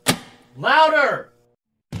Louder!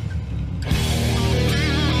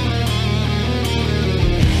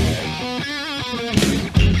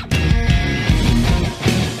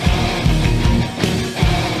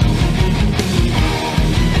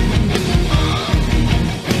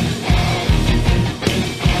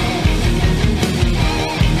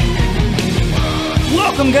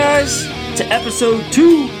 Welcome, guys, to episode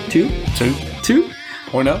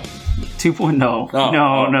 2.0. 2.0. No.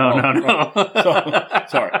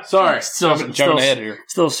 Sorry. Still ahead here.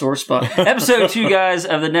 Still a sore spot. Episode 2, guys,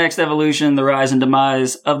 of the next evolution, the rise and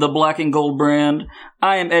demise of the black and gold brand.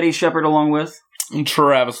 I am Eddie Shepard, along with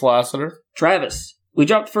Travis Lassiter. Travis. We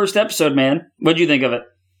dropped the first episode, man. What'd you think of it?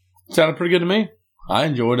 Sounded pretty good to me. I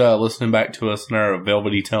enjoyed listening back to us in our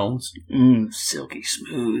velvety tones. Silky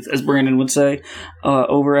smooth, as Brandon would say,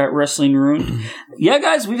 over at Wrestling Ruin. Yeah,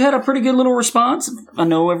 guys, we've had a pretty good little response. I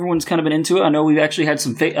know everyone's kind of been into it. I know we've actually had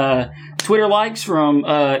some Twitter likes from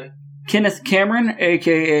Kenneth Cameron,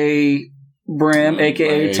 a.k.a. Bram,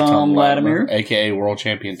 a.k.a. Tom Latimer. A.k.a. World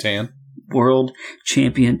Champion Tan. World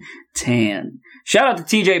Champion Tan. Shout out to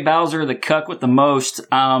TJ Bowser, the cuck with the most,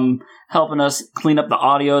 helping us clean up the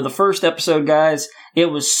audio. The first episode, guys, it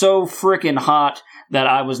was so freaking hot that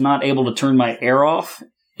I was not able to turn my air off.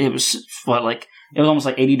 It was it was almost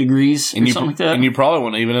like 80 degrees or something like that. And you probably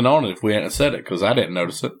wouldn't even have known it if we hadn't said it, because I didn't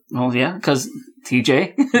notice it. Well, yeah, because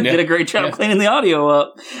TJ did a great job cleaning the audio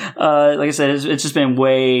up. Like I said, it's just been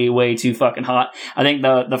way, way too fucking hot. I think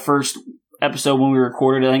the first episode when we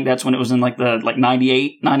recorded, I think that's when it was in like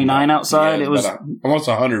 98, 99 outside. Yeah, it was almost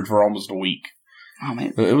 100 for almost a week. Oh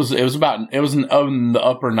man, it was in the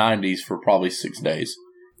upper 90s for probably 6 days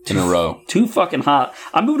in a row. Too fucking hot.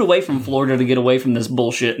 I moved away from Florida to get away from this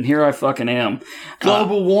bullshit, and here I fucking am.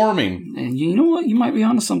 Global warming. And you know what? You might be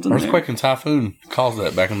onto something. Earthquake and typhoon caused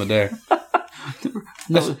that back in the day.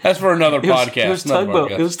 That's for another podcast. It was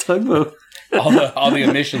tugboat. It was tugboat. all the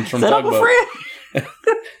emissions from tugboat.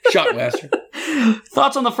 Shockmaster.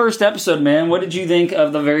 Thoughts on the first episode, man? What did you think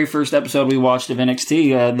of the very first episode we watched of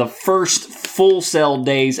NXT? The first Full Sail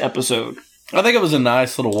Days episode. I think it was a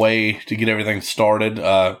nice little way to get everything started.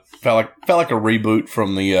 Felt like a reboot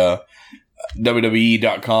from the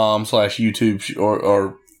WWE.com/YouTube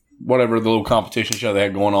or whatever the little competition show they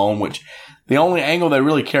had going on, which the only angle they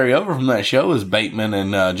really carry over from that show is Bateman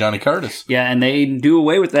and Johnny Curtis. Yeah, and they do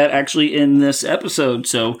away with that actually in this episode.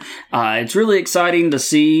 So it's really exciting to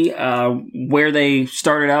see where they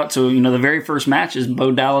started out. So, the very first match is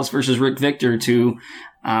Bo Dallas versus Rick Victor to,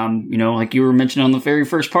 like you were mentioning on the very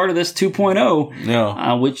first part of this,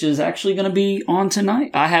 2.0, which is actually going to be on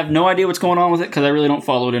tonight. I have no idea what's going on with it because I really don't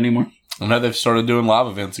follow it anymore. I know they've started doing live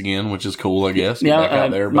events again, which is cool, I guess. Yeah,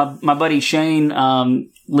 out there, my buddy Shane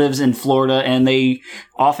lives in Florida, and they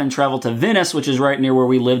often travel to Venice, which is right near where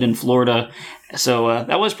we lived in Florida. So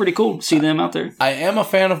that was pretty cool to see them out there. I am a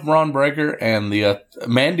fan of Braun Breaker, and the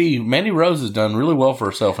Mandy Rose has done really well for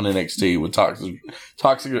herself in NXT with Toxic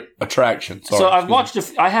Attraction. Sorry, so I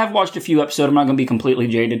have watched a few episodes. I'm not going to be completely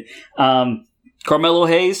jaded. Carmelo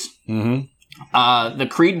Hayes. Mm-hmm. The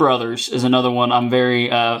Creed Brothers is another one I'm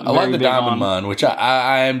very I like the Diamond Mine, which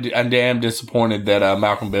I'm damn disappointed that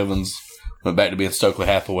Malcolm Bivens went back to being Stokely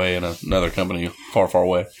Hathaway in another company far, far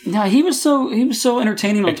away. No, he was so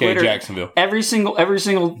entertaining on Twitter. Jacksonville. Every single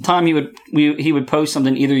time he would post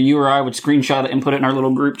something, either you or I would screenshot it and put it in our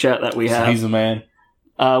little group chat that we have. He's the man.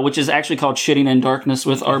 Which is actually called Shitting in Darkness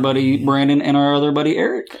with our buddy Brandon and our other buddy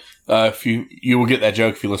Eric. If you will get that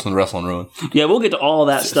joke if you listen to Wrestling Ruin. Yeah, we'll get to all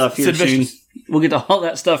that stuff here soon. We'll get to all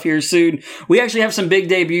that stuff here soon. We actually have some big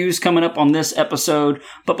debuts coming up on this episode.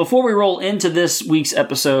 But before we roll into this week's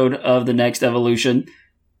episode of The Next Evolution,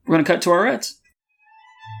 we're going to cut to our Reds.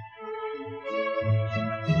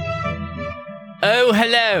 Oh,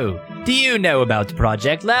 hello. Do you know about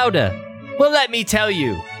Project Louder? Well, let me tell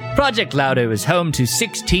you. Project Louder is home to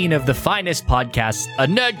 16 of the finest podcasts a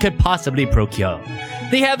nerd could possibly procure.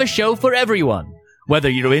 They have a show for everyone. Whether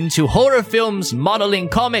you're into horror films, modeling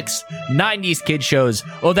comics, 90s kid shows,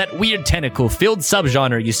 or that weird tentacle-filled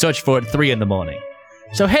subgenre you search for at 3 in the morning.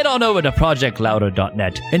 So head on over to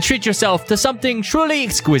projectlouder.net and treat yourself to something truly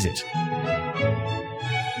exquisite.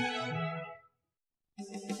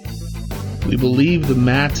 We believe the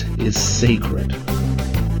mat is sacred.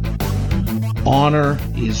 Honor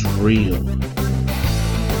is real.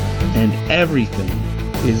 And everything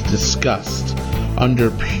is discussed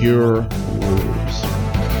under pure rules.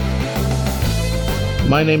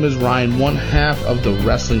 My name is Ryan, one half of the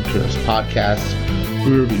Wrestling Purists podcast.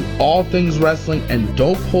 We review all things wrestling and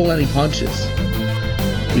don't pull any punches.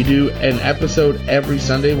 We do an episode every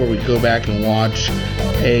Sunday where we go back and watch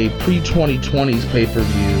a pre-2020s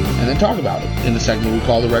pay-per-view and then talk about it in the segment we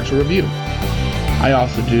call the Retro Review. I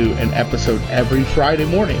also do an episode every Friday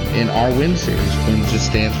morning in our WIN series. WIN just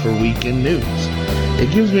stands for Weekend News.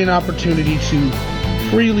 It gives me an opportunity to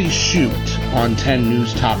freely shoot on 10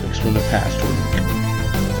 news topics from the past week.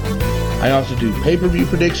 I also do pay-per-view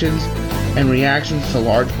predictions and reactions to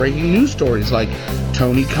large breaking news stories like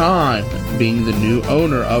Tony Khan being the new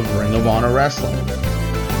owner of Ring of Honor Wrestling.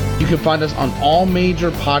 You can find us on all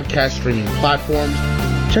major podcast streaming platforms.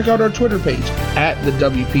 Check out our Twitter page at the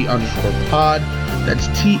WP_pod. That's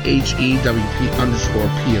THEWP_POD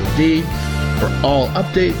for all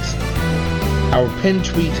updates. Our pinned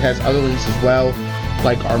tweet has other links as well,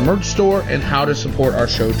 like our merch store and how to support our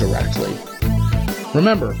show directly.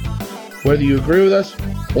 Remember, whether you agree with us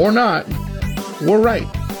or not, we're right,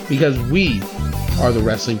 because we are the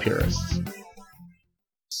wrestling purists.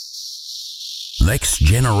 Next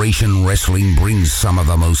Generation Wrestling brings some of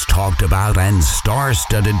the most talked about and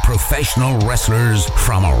star-studded professional wrestlers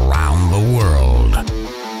from around the world.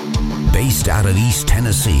 Based out of East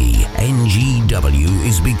Tennessee, NGW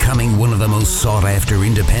is becoming one of the most sought-after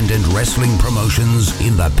independent wrestling promotions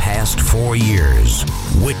in the past 4 years.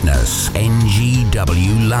 Witness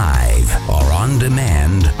NGW Live or on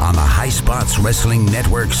demand on the High Spots Wrestling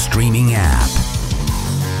Network streaming app.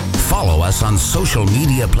 Follow us on social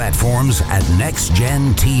media platforms at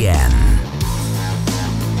NextGenTN.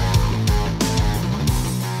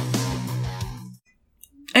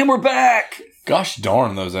 And we're back! Gosh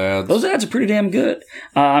darn those ads. Those ads are pretty damn good.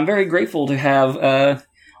 I'm very grateful to have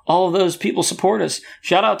all of those people support us.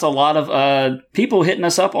 Shout out to a lot of people hitting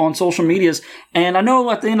us up on social medias. And I know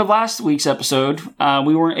at the end of last week's episode,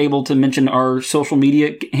 we weren't able to mention our social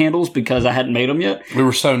media handles because I hadn't made them yet. We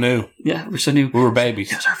were so new. Yeah, we're so new. We were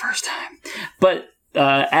babies. It was our first time. But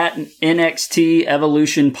at NXT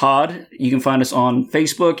Evolution Pod, you can find us on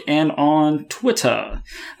Facebook and on Twitter,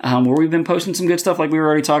 where we've been posting some good stuff like we were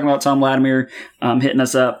already talking about. Tom Latimer hitting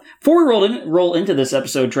us up. Before we roll into this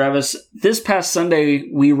episode, Travis, this past Sunday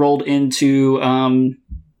we rolled into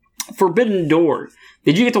Forbidden Door.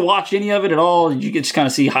 Did you get to watch any of it at all? Did you get to kind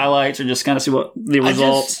of see highlights or just kind of see what the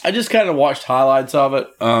results? I just kind of watched highlights of it.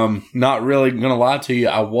 Not really going to lie to you.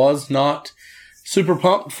 I was not super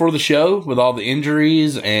pumped for the show with all the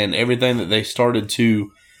injuries and everything that they started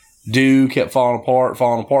to do kept falling apart.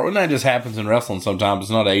 And that just happens in wrestling sometimes.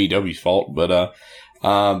 It's not AEW's fault, but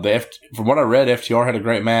from what I read, FTR had a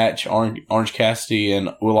great match. Orange Cassidy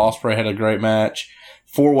and Will Ospreay had a great match.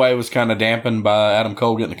 Four-way was kind of dampened by Adam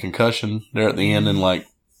Cole getting a concussion there at the end and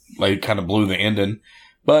they kind of blew the ending.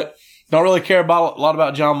 But don't really care a lot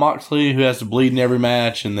about Jon Moxley, who has to bleed in every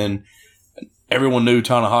match, and then everyone knew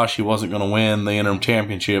Tanahashi wasn't going to win the interim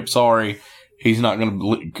championship. Sorry, he's not going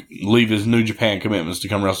to leave his New Japan commitments to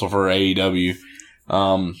come wrestle for AEW.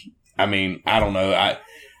 I mean, I don't know. I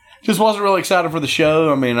just wasn't really excited for the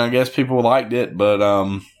show. I mean, I guess people liked it,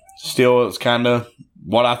 but still, it's kind of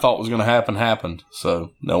what I thought was going to happen happened.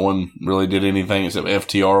 So no one really did anything except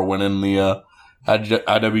FTR winning the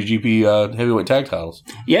IWGP heavyweight tag titles.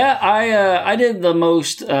 Yeah, I did the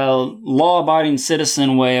most law-abiding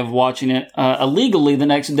citizen way of watching it. Illegally, the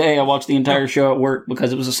next day, I watched the entire show at work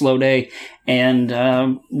because it was a slow day.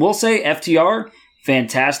 And we'll say FTR,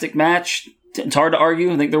 fantastic match. It's hard to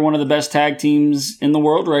argue. I think they're one of the best tag teams in the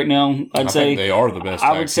world right now. I think they are the best.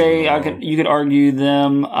 I would say you could argue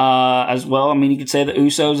them as well. I mean, you could say the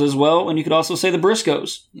Usos as well, and you could also say the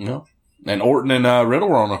Briscoes. Yeah. And Orton and Riddle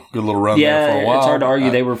were on a good little run there for a while. Yeah, it's hard to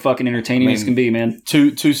argue. They were fucking entertaining as can be, man.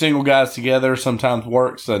 Two single guys together sometimes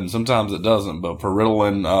works and sometimes it doesn't. But for Riddle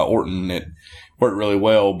and Orton, it worked really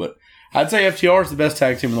well. But I'd say FTR is the best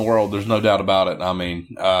tag team in the world. There's no doubt about it. I mean,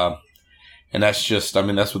 and that's just,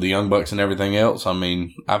 that's with the Young Bucks and everything else. I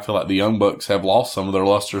mean, I feel like the Young Bucks have lost some of their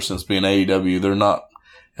luster since being AEW. They're not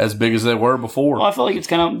as big as they were before. Well, I feel like it's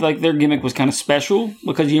kind of like their gimmick was kind of special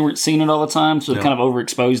because you weren't seeing it all the time, so it kind of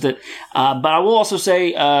overexposed it. But I will also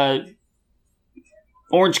say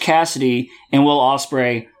Orange Cassidy and Will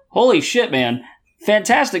Ospreay, holy shit, man.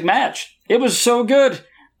 Fantastic match. It was so good.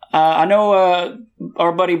 I know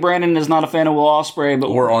our buddy Brandon is not a fan of Will Ospreay, but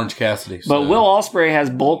or Orange Cassidy. But Will Ospreay has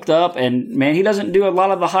bulked up, and man, he doesn't do a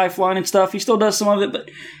lot of the high flying and stuff. He still does some of it, but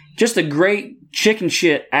just a great chicken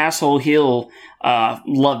shit asshole heel.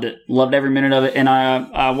 Loved it. Loved every minute of it. And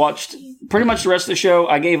I watched pretty much the rest of the show.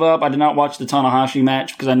 I gave up. I did not watch the Tanahashi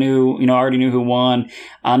match because I already knew who won.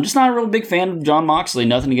 I'm just not a real big fan of Jon Moxley.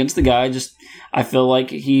 Nothing against the guy. Just, I feel like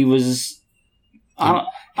he was...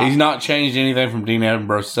 He's not changed anything from Dean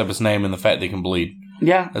Ambrose except his name and the fact that he can bleed.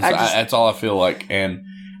 Yeah. That's all I feel like. And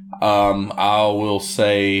I will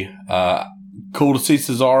say, cool to see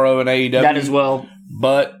Cesaro in AEW. That as well.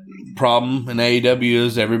 But problem in AEW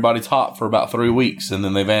is everybody's hot for about 3 weeks and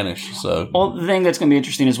then they vanish. So, well, the thing that's going to be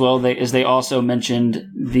interesting as well is they also mentioned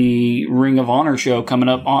the Ring of Honor show coming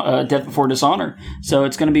up, Death Before Dishonor. So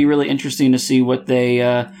it's going to be really interesting to see what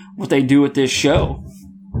they do with this show.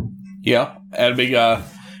 Yeah, that'd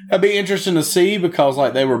be interesting to see because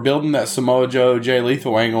like they were building that Samoa Joe Jay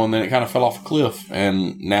Lethal angle and then it kind of fell off a cliff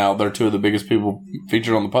and now they're two of the biggest people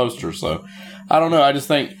featured on the poster. So I don't know. I just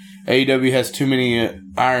think AEW has too many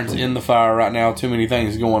irons in the fire right now, too many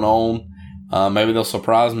things going on. Maybe they'll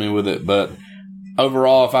surprise me with it, but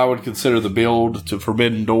overall, if I would consider the build to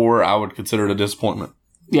Forbidden Door, I would consider it a disappointment.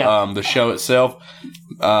 Yeah. The show itself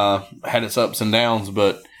had its ups and downs,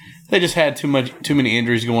 but they just had too many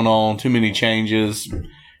injuries going on, too many changes,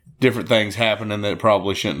 different things happening that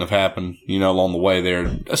probably shouldn't have happened, along the way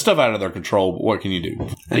there. Stuff out of their control, but what can you do?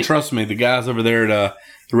 And trust me, the guys over there at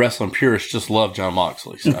the Wrestling Purists just love Jon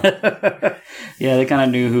Moxley. So. Yeah, they kind of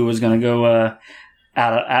knew who was going to go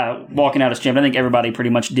walking out as champion. I think everybody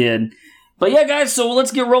pretty much did. But yeah, guys, so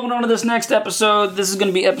let's get rolling on to this next episode. This is going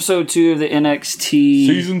to be episode 2 of the NXT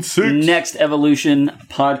Season 6 Next Evolution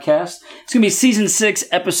podcast. It's going to be Season 6,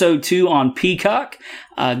 Episode 2 on Peacock.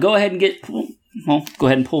 Go ahead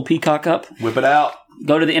and pull Peacock up. Whip it out.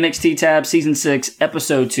 Go to the NXT tab, Season 6,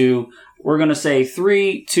 Episode 2. We're going to say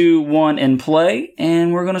 3, 2, 1, and play,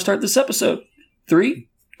 and we're going to start this episode. 3,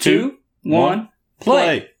 2, 1,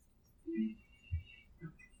 play.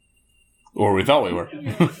 Or we thought we were.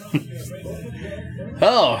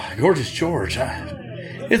 Oh, Gorgeous George.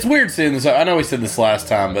 It's weird seeing this. I know we said this last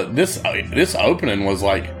time, but this opening was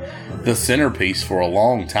like the centerpiece for a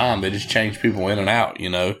long time. They just changed people in and out,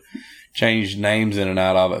 changed names in and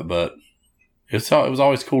out of it, but it was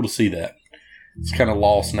always cool to see that. It's kind of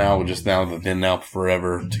lost now with just now the then now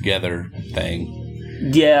forever together thing.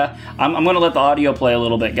 Yeah, I'm going to let the audio play a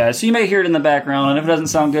little bit, guys. So you may hear it in the background, and if it doesn't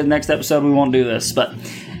sound good next episode, we won't do this. But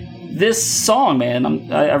this song,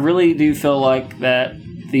 man, I really do feel like that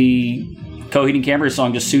the Coheed and Cambria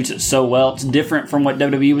song just suits it so well. It's different from what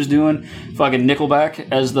WWE was doing. Fucking Nickelback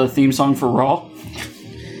as the theme song for Raw.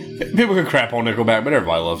 People can crap on Nickelback, but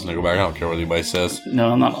everybody loves Nickelback. I don't care what anybody says.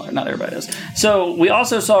 No, not everybody does. So we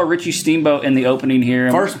also saw Richie Steamboat in the opening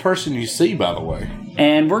here. First person you see, by the way.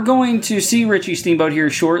 And we're going to see Richie Steamboat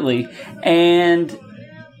here shortly. And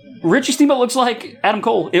Richie Steamboat looks like Adam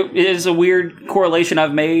Cole. It is a weird correlation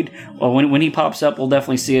I've made. Well, when he pops up, we'll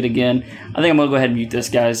definitely see it again. I think I'm going to go ahead and mute this,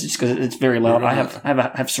 guys, just because it's very loud. I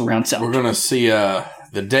have surround sound. We're going to see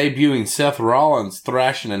the debuting Seth Rollins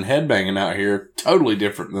thrashing and headbanging out here. Totally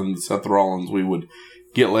different than the Seth Rollins we would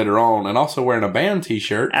get later on. And also wearing a band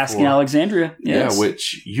t-shirt. Asking Alexandria. Yes. Yeah,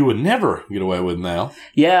 which you would never get away with now.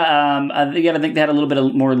 Yeah, I think they had a little bit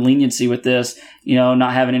of more leniency with this.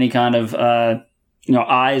 Not having any kind of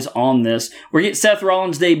eyes on this. We get Seth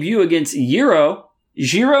Rollins' debut against Jiro? I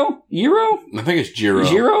think it's Jiro.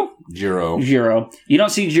 Jiro. You don't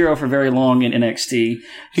see Jiro for very long in NXT.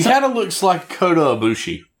 He kind of looks like Kota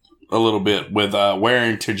Ibushi a little bit with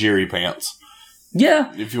wearing Tajiri pants.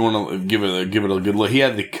 Yeah. If you want to give it a good look, he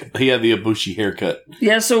had the Ibushi haircut.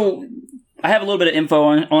 Yeah. So I have a little bit of info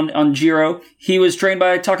on Jiro. He was trained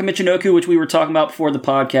by Taka Michinoku, which we were talking about before the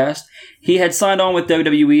podcast. He had signed on with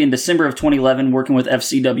WWE in December of 2011, working with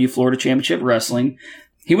FCW Florida Championship Wrestling.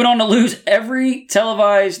 He went on to lose every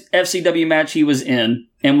televised FCW match he was in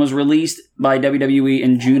and was released by WWE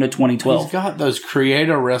in June of 2012. He's got those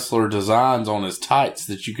creator wrestler designs on his tights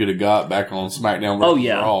that you could have got back on SmackDown versus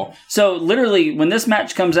Raw. So literally, when this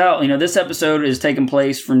match comes out, this episode is taking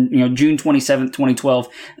place from June 27th, 2012.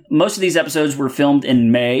 Most of these episodes were filmed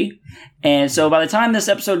in May. And so by the time this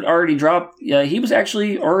episode already dropped, he was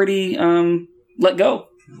actually already let go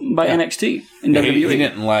by NXT in WWE. He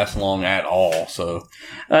didn't last long at all. So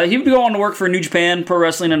he would go on to work for New Japan Pro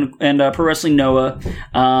Wrestling and Pro Wrestling Noah.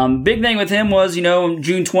 Big thing with him was, June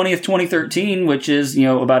 20th, 2013, which is,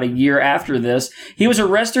 about a year after this, he was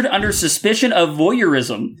arrested under suspicion of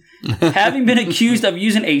voyeurism, having been accused of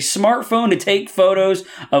using a smartphone to take photos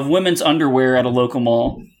of women's underwear at a local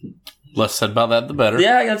mall. Less said about that, the better.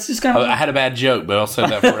 Yeah, that's just kind of... I had a bad joke, but I'll say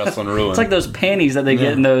that for Wrestling Ruin. It's like those panties that they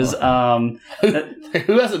get in those...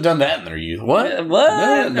 Who hasn't done that in their youth? What?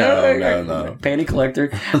 What? No. Panty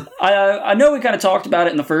collector. I know we kind of talked about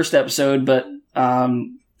it in the first episode, but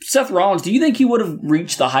Seth Rollins, do you think he would have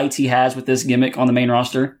reached the heights he has with this gimmick on the main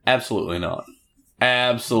roster? Absolutely not.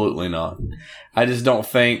 Absolutely not. I just don't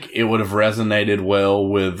think it would have resonated well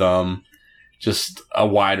with just a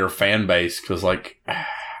wider fan base, because,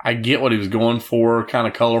 I get what he was going for, kind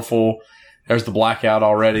of colorful. There's the blackout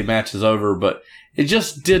already, match is over, but it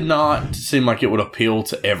just did not seem like it would appeal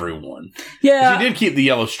to everyone. Yeah. He did keep the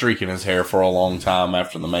yellow streak in his hair for a long time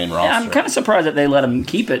after the main roster. Yeah, I'm kind of surprised that they let him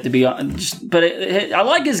keep it, to be honest. But I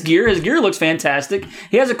like his gear. His gear looks fantastic.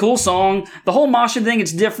 He has a cool song. The whole Masha thing,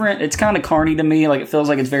 it's different. It's kind of carny to me. Like, it feels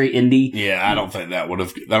like it's very indie. Yeah, I don't think that would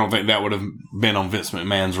have been on Vince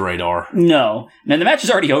McMahon's radar. No. And the match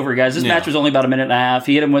is already over, guys. This match was only about a minute and a half.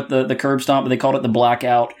 He hit him with the curb stomp, but they called it the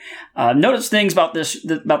blackout. Notice things about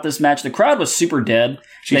this match. The crowd was super dead.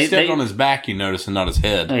 She stepped on his back, you notice, and not his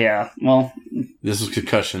head. Yeah, well... This was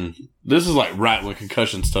concussion. This is like right when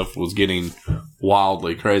concussion stuff was getting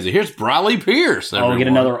wildly crazy. Here's Briley Pierce. We get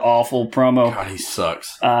another awful promo. God, he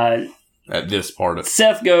sucks. At this part of it.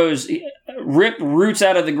 Seth goes, rip roots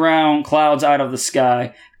out of the ground, clouds out of the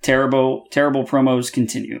sky. Terrible promos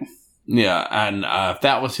continue. Yeah, and if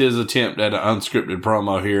that was his attempt at an unscripted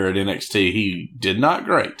promo here at NXT, he did not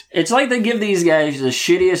great. It's like they give these guys the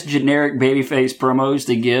shittiest generic babyface promos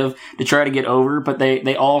to give to try to get over, but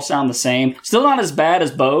they all sound the same. Still not as bad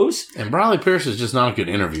as Bo's. And Briley Pierce is just not a good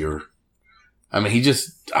interviewer. I mean,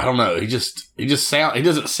 I don't know. He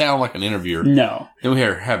doesn't sound like an interviewer. No. Then we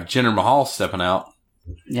have Jinder Mahal stepping out.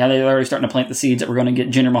 Yeah, they're already starting to plant the seeds that we're going to get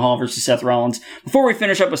Jinder Mahal versus Seth Rollins. Before we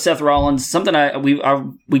finish up with Seth Rollins, something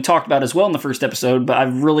we talked about as well in the first episode, but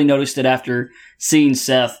I've really noticed it after seeing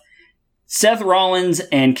Seth. Seth Rollins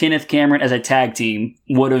and Kenneth Cameron as a tag team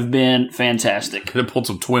would have been fantastic. Could have pulled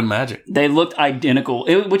some twin magic. They looked identical,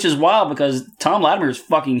 which is wild because Tom Latimer is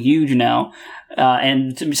fucking huge now.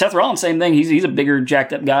 And Seth Rollins, same thing. He's a bigger,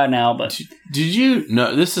 jacked up guy now. But did you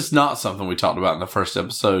know, this is not something we talked about in the first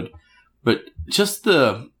episode, but just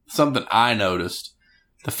something I noticed,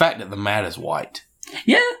 the fact that the mat is white.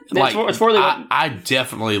 Yeah, it's for I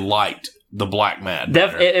definitely liked the black mat.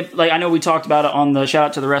 I know we talked about it on the Shout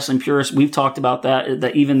Out to the Wrestling Purists. We've talked about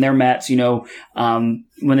that even their mats,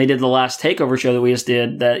 when they did the last takeover show that we just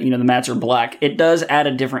did, that, the mats are black. It does add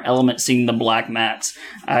a different element seeing the black mats.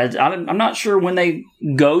 I'm not sure when they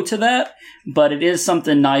go to that, but it is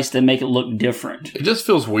something nice to make it look different. It just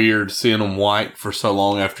feels weird seeing them white for so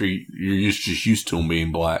long after you're just used to them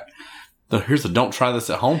being black. Here's the "Don't try this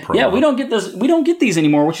at home" promo. Yeah, we don't get these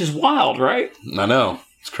anymore, which is wild, right? I know.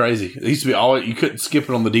 It's crazy. It used to be you couldn't skip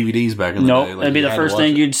it on the DVDs back in the day. Nope, that'd be the first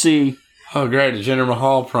thing you'd see. Oh, great. The Jinder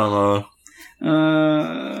Mahal promo.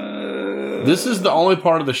 This is the only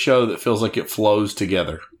part of the show that feels like it flows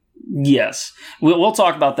together. Yes. We'll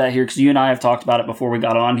talk about that here because you and I have talked about it before we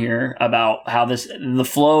got on here about how the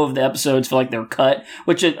flow of the episodes feel like they're cut,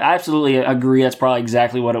 which I absolutely agree. That's probably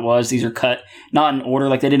exactly what it was. These are cut, not in order.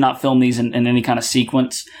 Like they did not film these in any kind of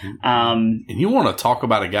sequence. And you want to talk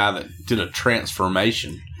about a guy that did a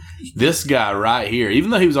transformation. This guy right here, even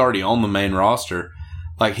though he was already on the main roster,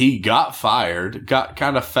 like he got fired, got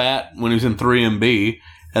kind of fat when he was in 3MB.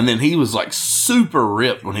 And then he was like super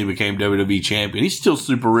ripped when he became WWE champion. He's still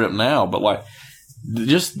super ripped now, but like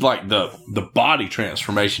just like the body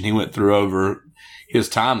transformation he went through over his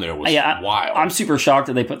time there was wild. I'm super shocked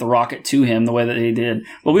that they put the rocket to him the way that they did.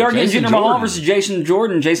 But we are getting Jinder Mahal versus Jason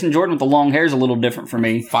Jordan. Jason Jordan with the long hair is a little different for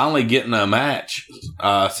me. Finally getting a match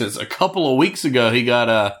since a couple of weeks ago he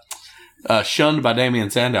got shunned by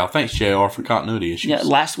Damian Sandow. Thanks, JR, for continuity issues. Yeah,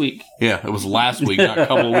 last week. Yeah, it was last week, not a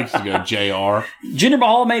couple of weeks ago, JR. Jinder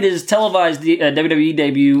Mahal made his televised WWE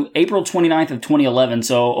debut April 29th of 2011,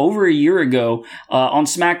 so over a year ago, on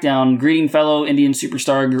SmackDown, greeting fellow Indian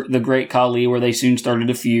superstar, the Great Khali, where they soon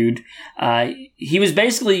started a feud. He was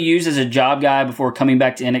basically used as a job guy before coming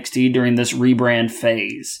back to NXT during this rebrand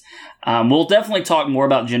phase. We'll definitely talk more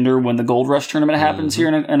about Jinder when the Gold Rush tournament happens here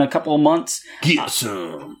in a couple of months. Get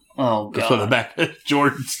some. Oh, God. That's what the back of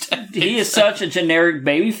Jordan's He is such a generic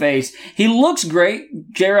babyface. He looks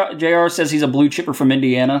great. JR says he's a blue chipper from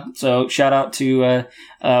Indiana. So shout out to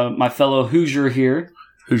my fellow Hoosier here.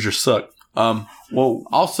 Hoosier suck. Whoa.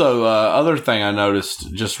 Also, other thing I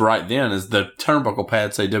noticed just right then is the turnbuckle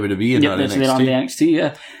pads say WWE and not NXT. On the NXT,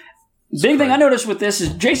 yeah. Big thing I noticed with this is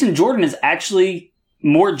Jason Jordan is actually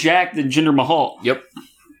more jacked than Jinder Mahal. Yep.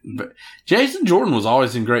 But Jason Jordan was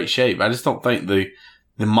always in great shape. I just don't think the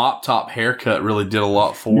mop top haircut really did a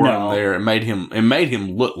lot for him there. It made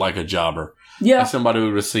him look like a jobber. Yeah. Like somebody we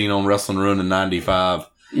would have seen on Wrestling Ruin in 95.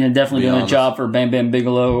 Yeah, definitely doing a job for Bam Bam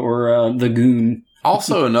Bigelow or The Goon.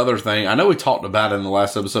 Also, another thing, I know we talked about it in the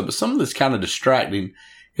last episode, but something that's kind of distracting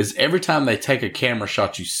is every time they take a camera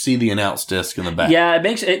shot, you see the announce desk in the back. Yeah,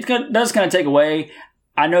 it does kind of take away.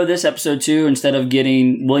 I know this episode too, instead of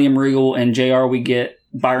getting William Regal and JR, we get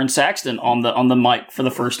Byron Saxton on the mic for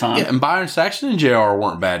the first time. Yeah, and Byron Saxton and JR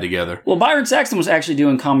weren't bad together. Well, Byron Saxton was actually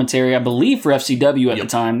doing commentary, I believe, for FCW at the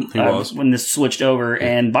time. He was. When this switched over.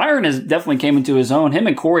 And Byron has definitely came into his own. Him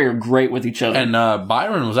and Corey are great with each other. And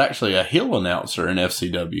Byron was actually a heel announcer in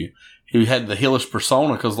FCW. He had the heelish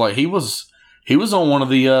persona because, like, he was on one of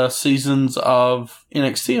the seasons of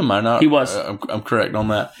NXT. Am I not? He was. I'm correct on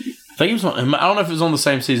that. I think he was on, I don't know if it was on the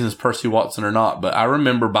same season as Percy Watson or not, but I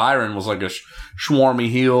remember Byron was like a schwarmy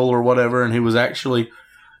heel or whatever, and he was actually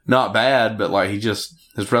not bad, but like his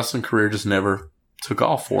wrestling career just never took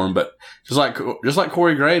off for him. But just like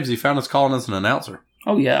Corey Graves, he found his calling as an announcer.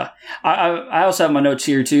 Oh, yeah. I also have my notes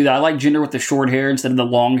here, too. That I like Jinder with the short hair instead of the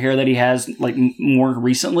long hair that he has, like, more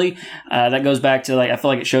recently. That goes back to, like, I feel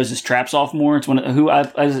like it shows his traps off more. It's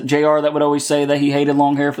JR that would always say that he hated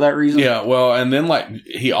long hair for that reason. Yeah, well, and then, like,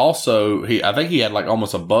 I think he had, like,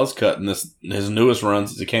 almost a buzz cut in his newest run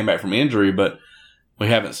since he came back from injury, but we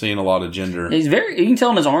haven't seen a lot of Jinder. You can tell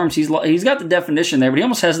in his arms, he's got the definition there, but he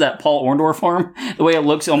almost has that Paul Orndorff arm. The way it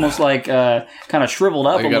looks almost like kind of shriveled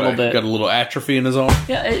up a little bit. Got a little atrophy in his arm.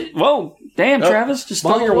 Yeah. Whoa. Damn, Travis. Just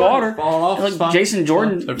throw your water. Like Jason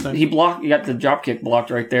Jordan, he got the drop kick blocked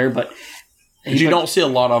right there, but you don't see a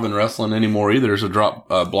lot of in wrestling anymore either. There's a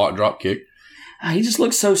block drop kick. He just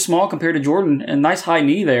looks so small compared to Jordan. And nice high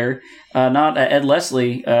knee there. Not Ed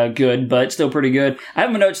Leslie good, but still pretty good. I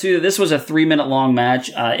have my notes too that this was a 3-minute long match.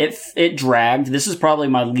 It dragged. This is probably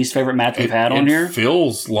my least favorite match we've had on here. It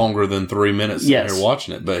feels longer than 3 minutes when you're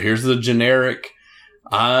watching it. But here's the generic,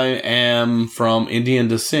 I am from Indian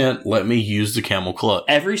descent, let me use the camel clutch.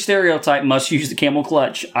 Every stereotype must use the camel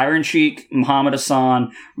clutch. Iron Sheik, Muhammad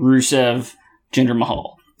Hassan, Rusev, Jinder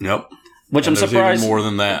Mahal. Yep. Which I'm surprised. Even more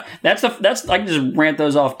than that. That's I can just rant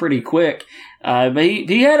those off pretty quick. But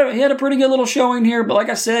he had a pretty good little showing here. But like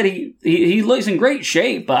I said, he looks in great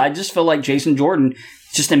shape. But I just feel like Jason Jordan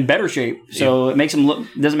is just in better shape. So it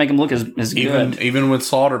doesn't make him look as good. Even when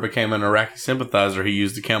Slaughter became an Iraqi sympathizer, he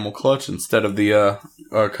used the camel clutch instead of the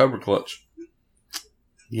Cobra clutch.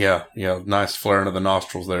 Yeah, nice flaring of the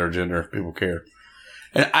nostrils there, Jinder. People care.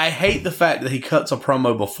 And I hate the fact that he cuts a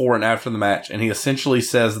promo before and after the match, and he essentially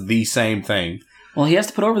says the same thing. Well, he has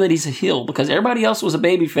to put over that he's a heel, because everybody else was a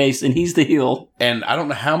babyface, and he's the heel. And I don't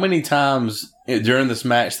know how many times during this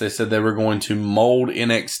match they said they were going to mold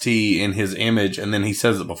NXT in his image, and then he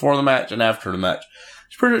says it before the match and after the match.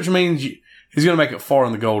 Which pretty much means he's going to make it far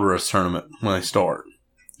in the Gold Rush tournament when they start.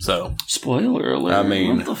 So, spoiler alert. I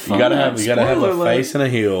mean, you got to have a face and a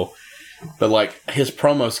heel. But, like, his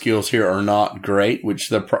promo skills here are not great, which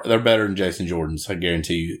they're better than Jason Jordan's, I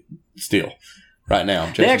guarantee you, still, right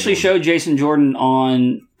now. They actually showed Jason Jordan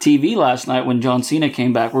on TV last night when John Cena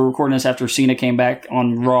came back. We're recording this after Cena came back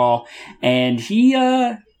on Raw, and he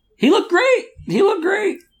looked great. He looked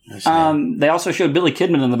great. They also showed Billy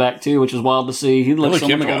Kidman in the back, too, which is wild to see. He looked so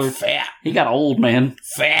much older. Got fat. He got old, man.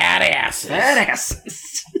 Fat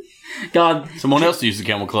asses. God. Someone else used the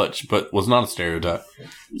camel clutch, but was not a stereotype.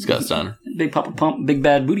 Scott Steiner. Big Papa Pump, Big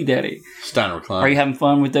Bad Booty Daddy. Steiner recliner. Are you having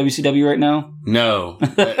fun with WCW right now? No.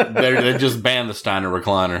 they just banned the Steiner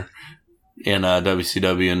recliner in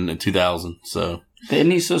WCW in 2000. So isn't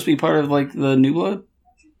he supposed to be part of like the New Blood?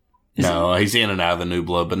 No, he's in and out of the New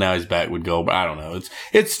Blood, but now he's back with Gold. But I don't know.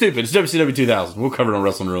 It's stupid. It's WCW 2000. We'll cover it on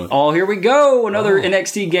Wrestling Ruin. Oh, here we go. Another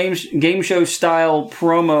NXT game show style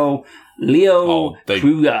promo. Leo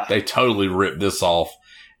Kruger. They totally ripped this off.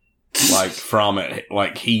 Like from it.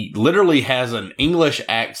 Like he literally has an English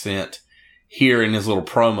accent here in his little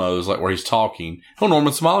promos, like where he's talking. Oh,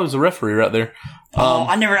 Norman Smiley's the referee right there.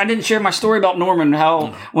 I didn't share my story about Norman, how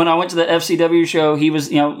when I went to the FCW show, he was,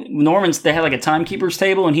 they had like a timekeeper's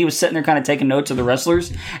table and he was sitting there kind of taking notes of the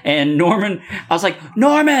wrestlers. And Norman, I was like,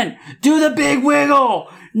 Norman, do the big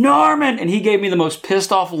wiggle, Norman. And he gave me the most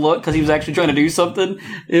pissed off look because he was actually trying to do something.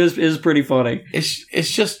 It was pretty funny.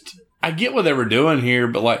 It's just, I get what they were doing here,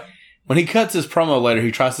 but like when he cuts his promo later,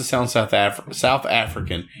 he tries to sound South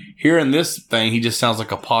African. Here in this thing, he just sounds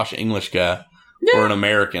like a posh English guy. Yeah. Or an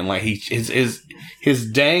American. Like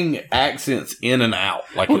his dang accent's in and out.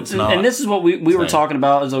 Like it's not. And this is what we were talking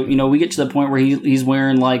about is, we get to the point where he's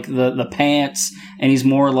wearing like the pants and he's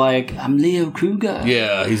more like, I'm Leo Kruger.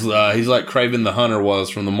 Yeah, he's like Kraven the Hunter was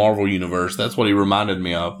from the Marvel universe. That's what he reminded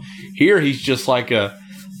me of. Here he's just like the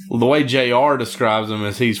way JR describes him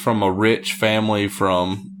is he's from a rich family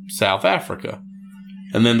from South Africa.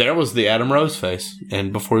 And then there was the Adam Rose face.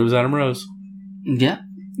 And before he was Adam Rose. Yeah.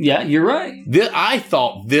 Yeah, you're right. I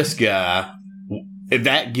thought this guy,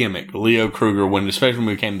 that gimmick, Leo Kruger, especially when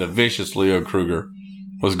we became the vicious Leo Kruger,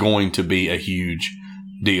 was going to be a huge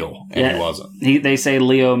deal, and he wasn't. They say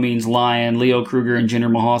Leo means lion. Leo Kruger and Jinder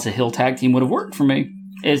Mahal as a heel tag team would have worked for me.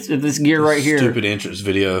 It's this gear right here. Stupid entrance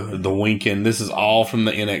video, the winking. This is all from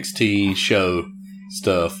the NXT show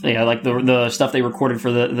stuff. Yeah, like the stuff they recorded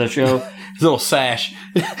for the show. His little sash.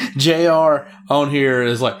 JR on here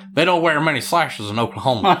is like, they don't wear many slashes in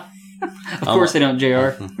Oklahoma. Of course they don't,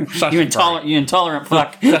 JR. You intolerant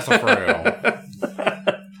fuck. That's a for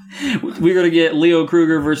We're going to get Leo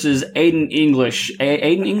Kruger versus Aiden English.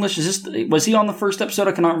 Aiden English, was he on the first episode?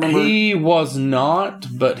 I cannot remember. He was not,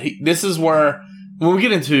 but this is where, when we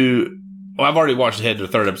get into, well, I've already watched ahead to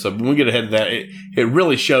the third episode, but when we get ahead to that, it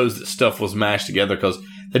really shows that stuff was mashed together because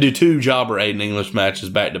they do 2 Jobber Aiden English matches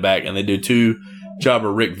back to back, and they do 2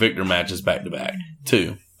 Jobber Rick Victor matches back to back,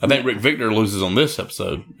 too. I think Rick Victor loses on this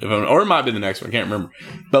episode, or it might be the next one. I can't remember.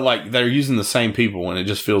 But like they're using the same people, and it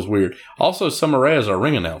just feels weird. Also, Summer Rae is our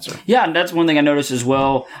ring announcer. Yeah, and that's one thing I noticed as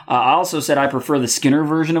well. I also said I prefer the Skinner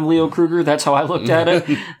version of Leo Kruger. That's how I looked at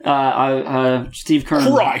it. Steve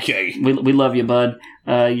Kern, Crikey. We love you, bud.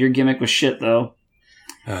 Your gimmick was shit, though.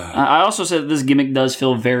 I also said this gimmick does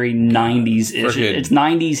feel very 90s-ish. It's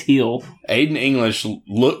 90s heel. Aiden English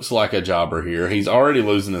looks like a jobber here. He's already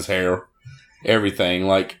losing his hair. Everything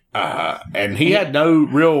and he had no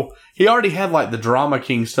real. He already had like the Drama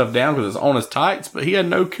King stuff down because it's on his tights, but he had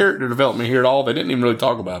no character development here at all. They didn't even really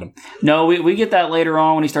talk about him. No, we get that later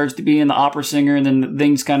on when he starts to be in the opera singer, and then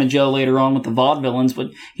things kind of gel later on with the vaudevillains.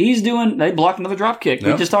 But they blocked another drop kick.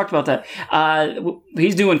 Yep. We just talked about that.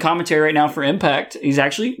 He's doing commentary right now for Impact. He's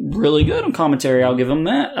actually really good on commentary. I'll give him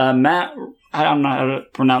that. Matt. I don't know how to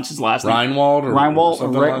pronounce his last name. Reinwald or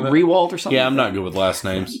Rewald or something. Yeah, I'm not good with last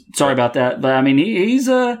names. Sorry about that, but I mean he's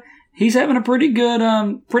having a pretty good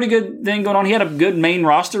thing going on. He had a good main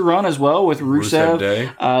roster run as well with Rusev.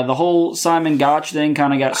 The whole Simon Gotch thing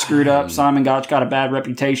kind of got screwed up. Simon Gotch got a bad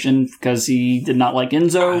reputation because he did not like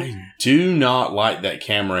Enzo. I do not like that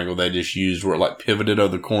camera angle they just used where it like pivoted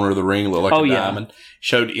over the corner of the ring, looked like a diamond.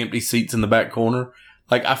 Showed empty seats in the back corner.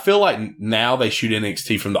 Like, I feel like now they shoot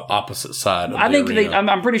NXT from the opposite side of the arena.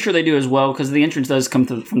 I'm pretty sure they do as well, because the entrance does come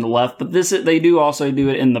from the left. But they do also do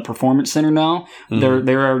it in the Performance Center now. Mm-hmm.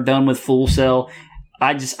 They're done with Full Sail.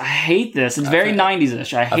 I hate this. It's very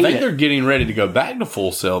 90s-ish. I think they're getting ready to go back to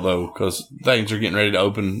Full Sail, though, because things are getting ready to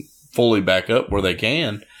open fully back up where they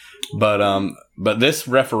can. But this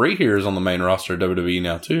referee here is on the main roster of WWE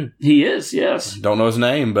now, too. He is, yes. Don't know his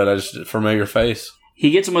name, but just a familiar face.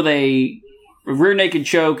 He gets him with a rear naked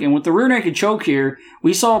choke, and with the rear naked choke here,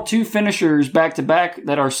 we saw 2 finishers back to back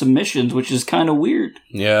that are submissions, which is kind of weird.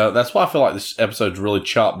 Yeah, that's why I feel like this episode's really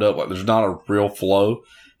chopped up. Like there's not a real flow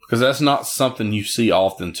because that's not something you see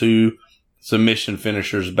often. 2 submission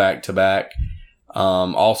finishers back to back.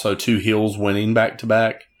 Also 2 heels winning back to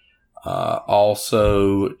back.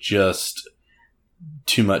 Also just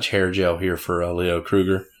too much hair gel here for Leo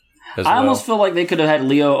Kruger. I almost feel like they could have had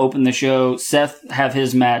Leo open the show, Seth have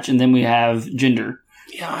his match, and then we have Jinder.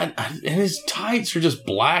 Yeah, and his tights are just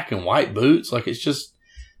black and white boots. Like, it's just...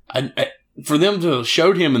 for them to have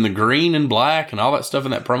showed him in the green and black and all that stuff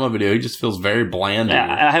in that promo video, he just feels very bland.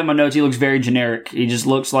 I have my notes. He looks very generic. He just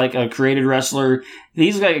looks like a created wrestler.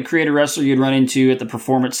 He's like a created wrestler you'd run into at the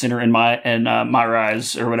Performance Center in My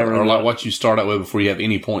Rise or whatever. Or like what you start out with before you have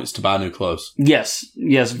any points to buy new clothes. Yes,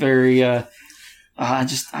 very... I'm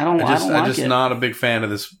just not a big fan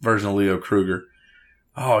of this version of Leo Kruger.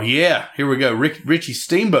 Oh yeah, here we go. Richie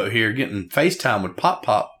Steamboat here getting FaceTime with Pop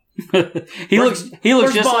Pop. He looks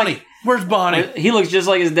just Bonnie? like Where's Bonnie? He looks just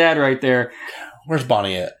like his dad right there. Where's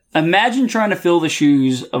Bonnie at? Imagine trying to fill the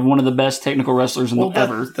shoes of one of the best technical wrestlers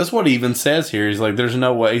ever. That's what he even says here. He's like, there's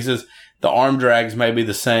no way. He says the arm drags may be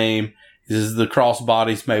the same. He says the cross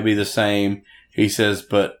bodies may be the same. He says,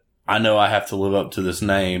 but I know I have to live up to this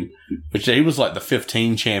name, which he was like the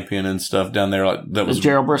 15 champion and stuff down there. Like that was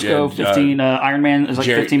Gerald Briscoe, 15 Iron Man. It was like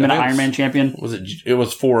 15-minute Iron Man champion. Was it? It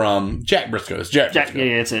was for Jack Briscoe. It's Jack Briscoe.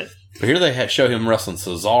 Yeah, that's it. But here they show him wrestling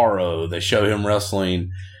Cesaro. They show him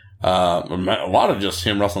wrestling a lot of just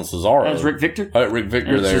him wrestling Cesaro. That's Rick Victor. Rick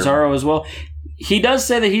Victor there. Cesaro as well. He does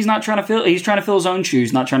say that he's trying to fill his own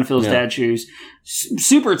shoes, not trying to fill his dad's shoes.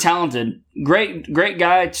 Super talented, great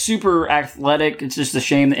guy, super athletic. It's just a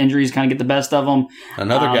shame the injuries kind of get the best of him.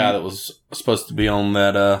 Another guy that was supposed to be on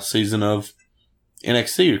that season of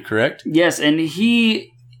NXT, correct? Yes, and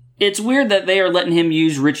it's weird that they are letting him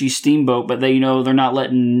use Richie Steamboat, but they're not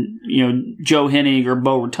letting Joe Hennig or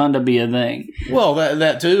Bo Rotunda be a thing. Well,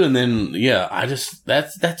 that too, and then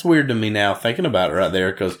that's weird to me now thinking about it right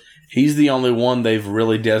there because he's the only one they've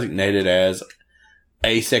really designated as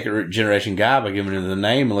a second generation guy by giving him the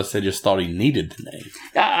name unless they just thought he needed the name.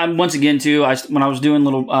 Once again, too, when I was doing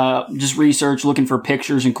little just research, looking for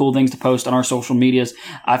pictures and cool things to post on our social medias,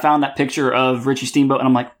 I found that picture of Richie Steamboat, and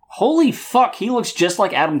I'm like, holy fuck, he looks just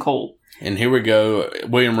like Adam Cole. And here we go.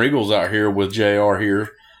 William Regal's out here with JR here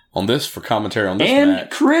on this for commentary on this match. And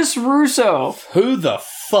Chris Russo. Who the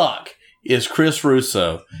fuck is Chris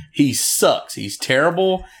Russo? He sucks. He's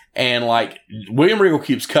terrible. And, like, William Regal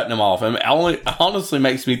keeps cutting him off. And it honestly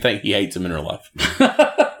makes me think he hates him in real life.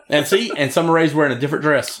 And see, and Summer Rae's wearing a different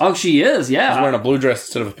dress. Oh, she is, yeah. She's wearing a blue dress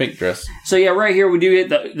instead of a pink dress. So, yeah, right here we do get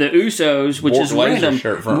the Usos, which is random.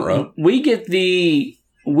 Shirt front row. We get the,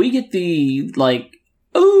 like,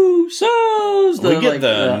 Usos. We get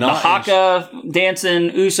the Haka dancing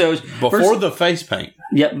Usos. Before the face paint.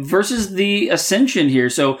 Yep, versus the Ascension here.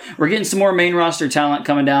 So, we're getting some more main roster talent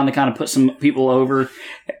coming down to kind of put some people over.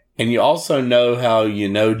 And you also know how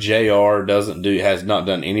JR has not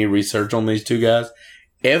done any research on these two guys.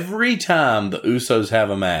 Every time the Usos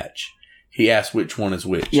have a match, he asks which one is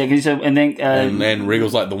which. Yeah, because and then and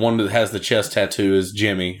Regal's like, the one that has the chest tattoo is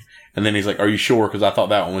Jimmy, and then he's like, "Are you sure?" Because I thought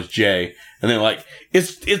that one was Jay. And then like,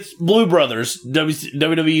 it's Blue Brothers,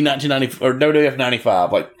 WWE 1990 or WWF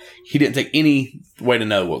 95. Like, he didn't take any way to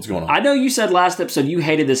know what's going on. I know you said last episode you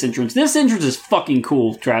hated this entrance. This entrance is fucking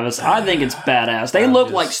cool, Travis. I think it's badass. They look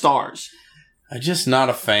like stars. I'm just not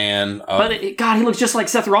a fan of... But, God, he looks just like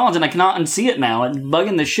Seth Rollins, and I cannot unsee it now. It's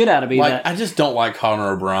bugging the shit out of me. I just don't like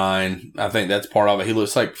Conor O'Brien. I think that's part of it. He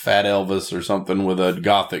looks like Fat Elvis or something with a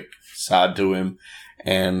gothic side to him,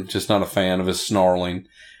 and just not a fan of his snarling.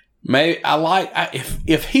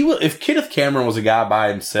 If Kenneth Cameron was a guy by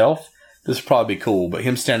himself, this would probably be cool. But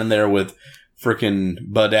him standing there with freaking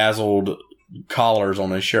bedazzled collars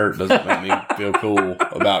on his shirt doesn't make me feel cool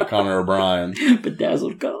about Conor O'Brien.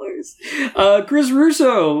 Bedazzled collars. Chris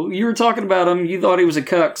Russo, you were talking about him. You thought he was a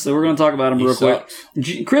cuck, so we're going to talk about him real quick.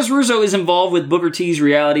 Chris Russo is involved with Booker T's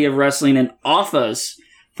Reality of Wrestling and Offa's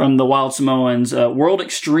from the Wild Samoans World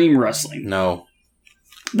Extreme Wrestling. No.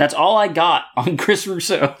 That's all I got on Chris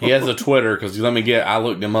Russo. He has a Twitter, because I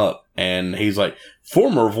looked him up, and he's like,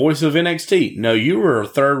 former voice of NXT. No, you were a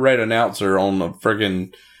third-rate announcer on the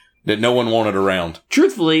friggin' that no one wanted around.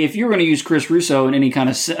 Truthfully, if you were going to use Chris Russo in any kind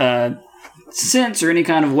of sense or any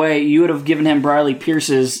kind of way, you would have given him Briley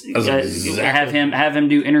Pierce's, exactly. have him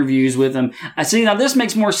do interviews with him. I see. Now this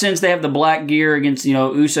makes more sense. They have the black gear against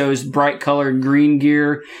Uso's bright colored green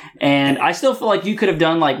gear, and I still feel like you could have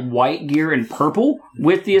done like white gear and purple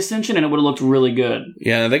with the Ascension, and it would have looked really good.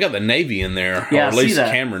 Yeah, they got the navy in there, yeah, or at least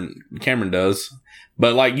Cameron does.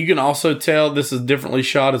 But like, you can also tell this is differently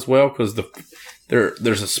shot as well, because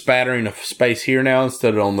there's a spattering of space here now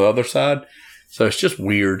instead of on the other side, so it's just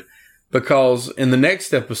weird. Because in the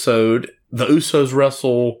next episode, the Usos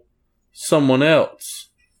wrestle someone else.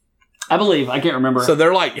 I believe. I can't remember. So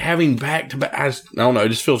they're like having back-to-back. I don't know. It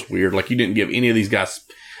just feels weird. Like you didn't give any of these guys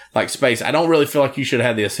like space. I don't really feel like you should have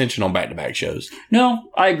had the Ascension on back-to-back shows.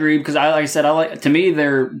 No, I agree. Because like I said, to me,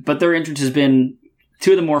 their entrance has been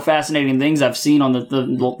two of the more fascinating things I've seen on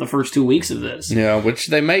the first 2 weeks of this. Yeah, which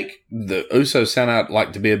they make the Usos sound out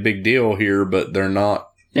like to be a big deal here, but they're not.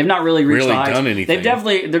 They've not really reached the heights. Done anything.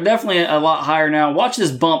 They're definitely a lot higher now. Watch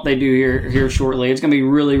this bump they do here shortly. It's going to be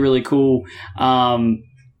really, really cool. His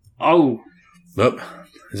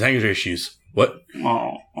anger issues. What?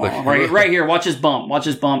 Right here. Watch this bump. It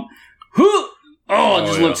just looks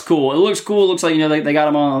cool. It looks cool. It looks like they got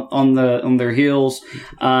him on their heels.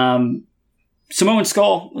 Samoan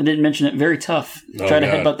skull. I didn't mention it. Very tough. Try to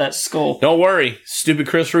headbutt that skull. Don't worry. Stupid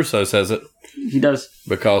Chris Russo says it. He does.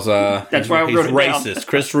 Because that's why I wrote it racist. Down.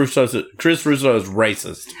 Chris Russo is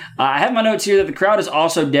racist. I have my notes here that the crowd is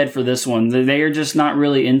also dead for this one. They are just not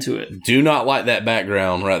really into it. Do not like that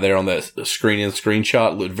background right there on that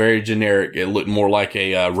screenshot. It looked very generic. It looked more like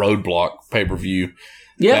a Roadblock pay-per-view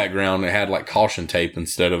background. It had like caution tape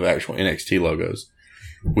instead of actual NXT logos.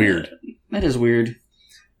 Weird. That is weird.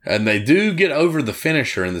 And they do get over the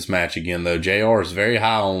finisher in this match again, though. JR is very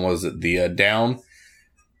high on, was it the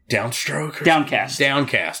downstroke? Downcast.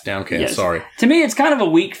 Yes. Sorry. To me, it's kind of a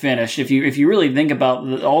weak finish. If you really think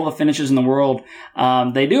about all the finishes in the world,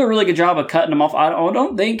 they do a really good job of cutting them off. I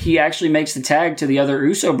don't think he actually makes the tag to the other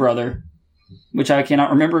Uso brother, which I cannot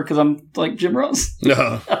remember because I'm like Jim Ross.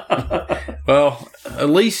 No. Well, at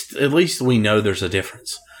least we know there's a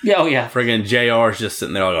difference. Yeah, oh yeah. Friggin' JR's just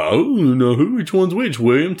sitting there like, which one's which,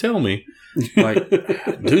 William? Tell me. Like,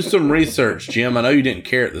 do some research, Jim. I know you didn't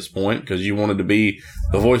care at this point because you wanted to be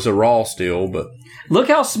the voice of Raw still, but... Look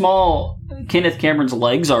how small Kenneth Cameron's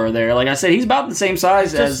legs are there. Like I said, he's about the same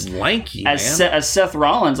size as lanky, as Seth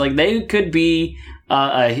Rollins. Like, they could be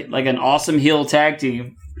like an awesome heel tag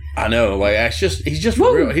team. I know, like he's just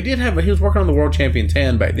real. He was working on the World Champion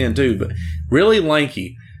 10 back then too, but really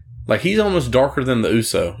lanky. Like he's almost darker than the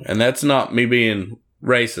Uso, and that's not me being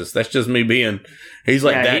racist. That's just me being. He's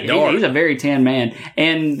like that dark. He's a very tan man,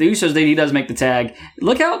 and the Usos he does make the tag.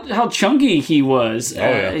 Look how chunky he was.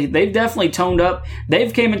 They've definitely toned up.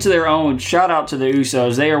 They've came into their own. Shout out to the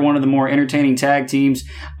Usos. They are one of the more entertaining tag teams.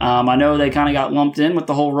 I know they kind of got lumped in with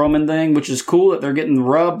the whole Roman thing, which is cool that they're getting the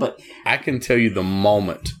rub. But I can tell you the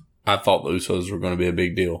moment I thought the Usos were going to be a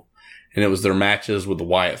big deal, and it was their matches with the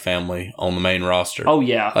Wyatt family on the main roster. Oh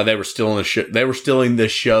yeah, they were still in the show. They were still in the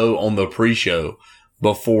show on the pre-show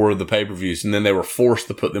before the pay-per-views, and then they were forced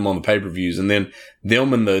to put them on the pay-per-views, and then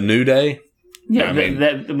them and the New Day. Yeah,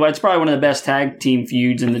 it's probably one of the best tag team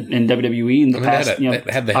feuds in WWE in the past.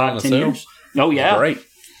 They had the Hell in a 10 Cell. years. Oh yeah, great.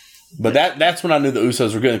 But that's when I knew the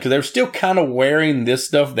Usos were good, because they were still kind of wearing this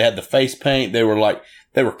stuff. They had the face paint. They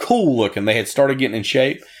were cool looking. They had started getting in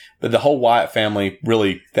shape. But the whole Wyatt family,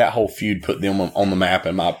 really, that whole feud put them on the map,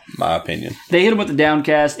 in my opinion. They hit him with the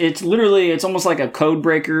downcast. It's almost like a code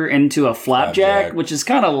breaker into a flapjack, which is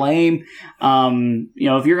kind of lame.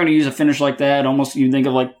 If you're going to use a finish like that, almost you think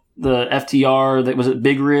of like the FTR, that was it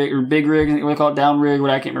Big Rig, what do they call it, Down Rig?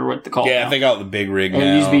 I can't remember what they call it. Yeah, I think I call it the Big Rig now.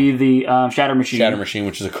 It used to be the Shatter Machine. Shatter Machine,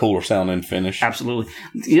 which is a cooler sounding finish. Absolutely.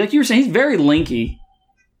 Like you were saying, he's very linky.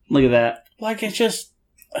 Look at that. Like, it's just...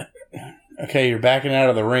 Okay, you're backing out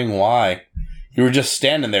of the ring. Why? You were just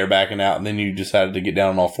standing there backing out, and then you decided to get down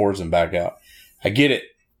on all fours and back out. I get it.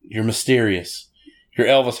 You're mysterious. Your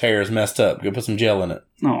Elvis hair is messed up. Go put some gel in it.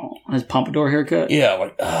 Oh, his pompadour haircut? Yeah,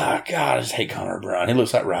 like, God, I just hate Conor O'Brien. He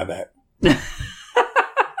looks like Ryback.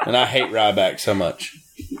 And I hate Ryback so much.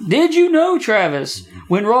 Did you know, Travis,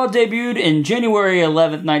 when Raw debuted in January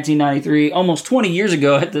 11th, 1993, almost 20 years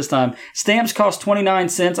ago at this time, stamps cost 29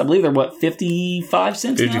 cents. I believe they're, 55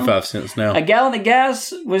 cents now? 55 cents now. A gallon of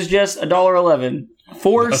gas was just $1.11.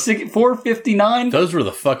 $4.59. Those were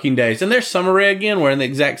the fucking days. And there's Summer Rae again, wearing the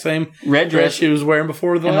exact same red dress she was wearing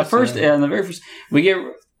before the last in the very first. We get...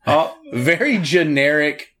 very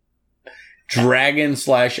generic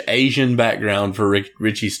dragon/Asian background for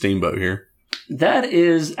Richie Steamboat here. That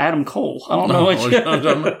is Adam Cole. I don't know what you...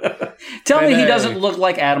 Tell me he doesn't look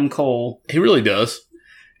like Adam Cole. He really does.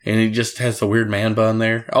 And he just has the weird man bun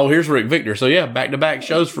there. Oh, here's Rick Victor. So, yeah, back-to-back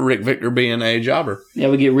shows for Rick Victor being a jobber. Yeah,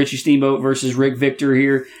 we get Richie Steamboat versus Rick Victor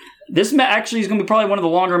here. This actually is going to be probably one of the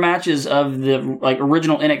longer matches of the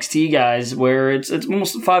original NXT guys, where it's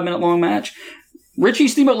almost a 5-minute long match. Richie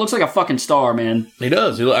Steamboat looks like a fucking star, man. He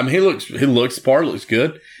does. He looks the part, looks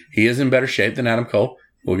good. He is in better shape than Adam Cole.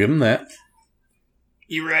 We'll give him that.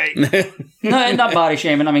 You're right. No, not body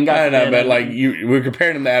shaming. I mean, but we're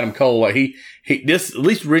comparing him to Adam Cole. Like at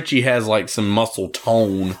least Richie has like some muscle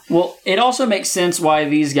tone. Well, it also makes sense why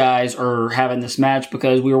these guys are having this match,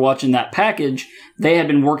 because we were watching that package. They had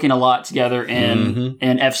been working a lot together in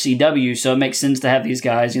FCW, so it makes sense to have these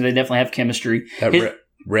guys. They definitely have chemistry.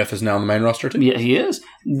 Ref is now on the main roster too. Yeah, he is.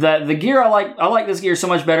 The gear I like this gear so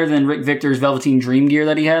much better than Rick Victor's Velveteen Dream gear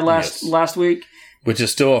that he had last week. Which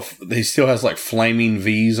is he still has like flaming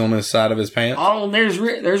V's on his side of his pants. Oh, there's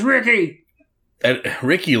Ricky.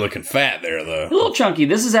 Ricky looking fat there though. A little chunky.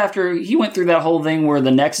 This is after he went through that whole thing where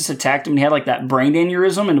the Nexus attacked him and he had like that brain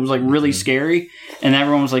aneurysm, and it was like really scary. And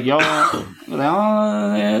everyone was like, "Yo,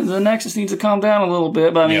 the Nexus needs to calm down a little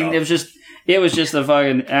bit." But I mean, it was just a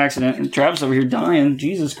fucking accident. And Travis over here dying.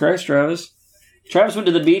 Jesus Christ, Travis. Travis went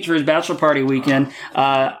to the beach for his bachelor party weekend.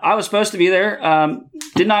 I was supposed to be there.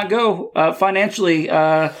 Did not go financially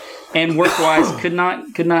and work-wise. Could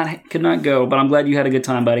not go. But I'm glad you had a good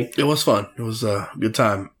time, buddy. It was fun. It was a good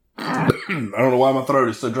time. I don't know why my throat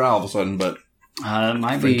is so dry all of a sudden, but it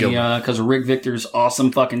might be because of Rick Victor's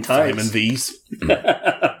awesome fucking tights. Flaming V's.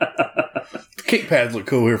 The kick pads look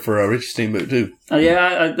cool here for Richie Steamboat too.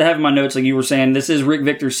 Yeah, I have in my notes, like you were saying, this is Rick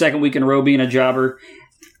Victor's second week in a row being a jobber.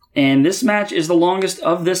 And this match is the longest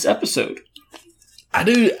of this episode. I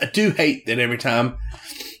do hate that every time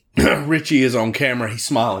Richie is on camera, he's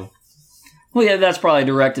smiling. Well, yeah, that's probably a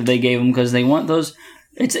directive they gave him because they want those.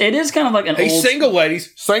 It is kind of like an He's single,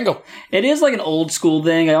 ladies. Single. It is like an old school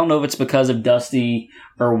thing. I don't know if it's because of Dusty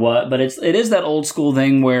or what, but it is that old school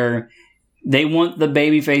thing where they want the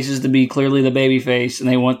baby faces to be clearly the baby face, and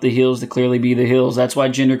they want the heels to clearly be the heels. That's why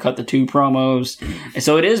Jinder cut the 2 promos. And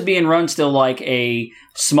so it is being run still like a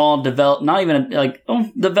small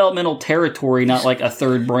developmental territory, not like a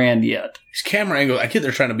third brand yet. These camera angles, I get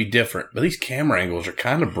they're trying to be different, but these camera angles are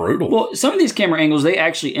kind of brutal. Well, some of these camera angles they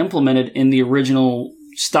actually implemented in the original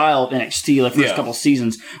style of NXT, like first couple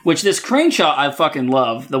seasons, which this crane shot I fucking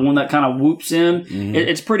love. The one that kind of whoops in. Mm-hmm.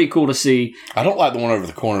 It's pretty cool to see. I don't like the one over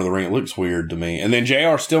the corner of the ring. It looks weird to me. And then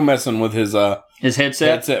JR still messing with his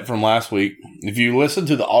headset from last week. If you listen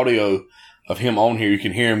to the audio of him on here, you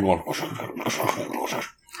can hear him going.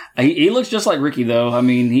 He looks just like Ricky, though. I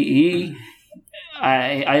mean,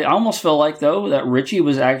 I almost feel like, though, that Richie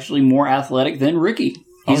was actually more athletic than Ricky.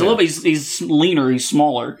 He's leaner, he's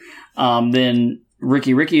smaller than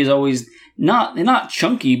Ricky. Ricky is always not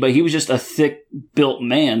chunky, but he was just a thick built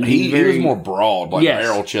man. He was more broad, like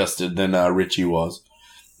barrel chested than Richie was.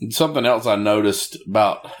 And something else I noticed it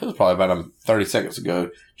was probably about 30 seconds ago.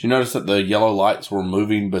 Did you notice that the yellow lights were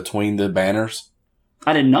moving between the banners?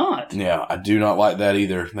 I did not. Yeah, I do not like that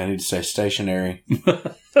either. They need to stay stationary.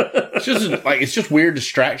 It's just weird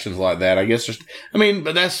distractions like that. I guess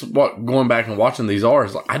but that's what going back and watching these are.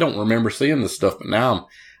 Is like, I don't remember seeing this stuff, but now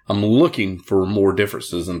I'm looking for more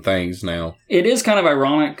differences and things now. It is kind of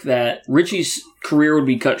ironic that Richie's career would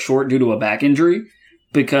be cut short due to a back injury,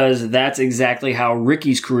 because that's exactly how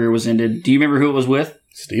Ricky's career was ended. Do you remember who it was with?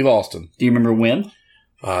 Steve Austin. Do you remember when?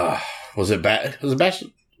 Was it Bash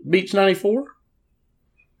Beach 94?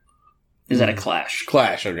 Is that a Clash?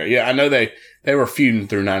 Clash, okay. Yeah, I know they were feuding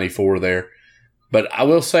through 94 there. But I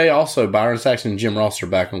will say also, Byron Saxton and Jim Ross are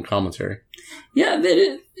back on commentary. Yeah,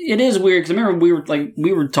 it is weird, because I remember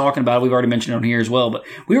we were talking about it. We've already mentioned it on here as well, but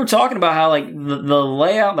we were talking about how the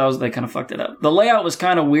layout, they kind of fucked it up. The layout was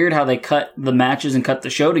kind of weird, how they cut the matches and cut the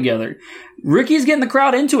show together. Ricky's getting the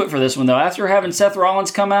crowd into it for this one, though. After having Seth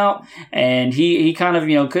Rollins come out, and he kind of,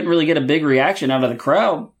 couldn't really get a big reaction out of the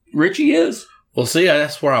crowd, Richie is. Well, see,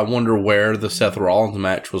 that's where I wonder where the Seth Rollins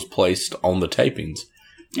match was placed on the tapings.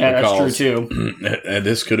 Yeah, that's true too.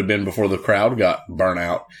 This could have been before the crowd got burnt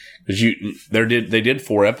out, because they did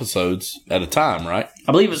 4 episodes at a time, right?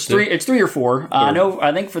 I believe it's 3. It's 3 or 4.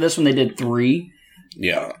 I think for this one they did 3.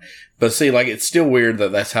 Yeah, but see, it's still weird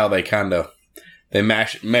that that's how they kind of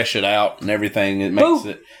mesh it out and everything. It makes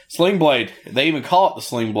it Sling Blade. They even call it the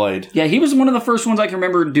Sling Blade. Yeah, he was one of the first ones I can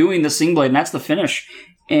remember doing the Sling Blade, and that's the finish,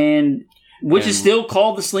 which is still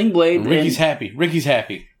called the Sling Blade. Ricky's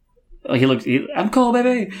happy. I'm cool,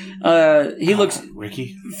 baby. He looks.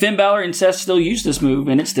 Ricky. Finn Balor and Seth still use this move,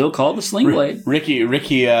 and it's still called the Sling Blade. Ricky,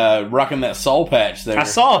 rocking that soul patch there. I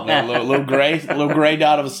saw that little gray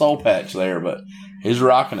dot of a soul patch there, but he's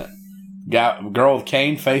rocking it. Girl with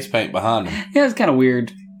Kane face paint behind him. Yeah, it's kind of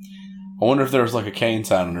weird. I wonder if there was a Kane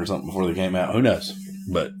signing or something before they came out. Who knows?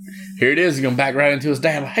 But here it is. He's gonna back right into his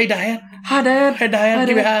dad. Hey, Dad. Hi, Dad. Hey, Dad.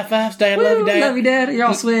 Give me high fives, Dad. Woo, love you, Dad. Love you, Dad. You're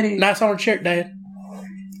all sweaty. Nice orange shirt, Dad.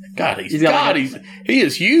 He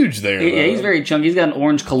is huge there. Yeah, he's very chunky. He's got an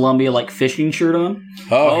orange Columbia fishing shirt on.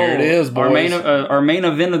 Oh, here it is, boys. Our main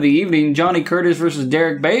event of the evening: Johnny Curtis versus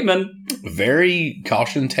Derek Bateman. Very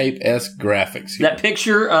caution tape-esque graphics here. That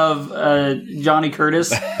picture of Johnny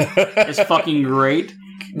Curtis is fucking great.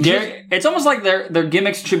 It's almost like their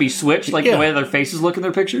gimmicks should be switched, the way their faces look in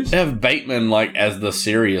their pictures. They have Bateman as the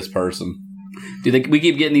serious person. Dude, we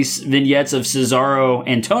keep getting these vignettes of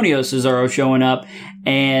Antonio Cesaro showing up,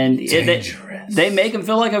 and they make him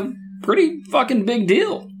feel like a pretty fucking big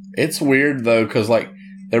deal. It's weird, though, because,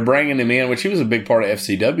 they're bringing him in, which he was a big part of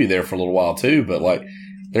FCW there for a little while, too, but,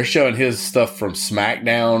 they're showing his stuff from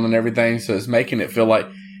SmackDown and everything, so it's making it feel like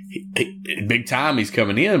big time he's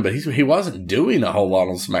coming in, but he wasn't doing a whole lot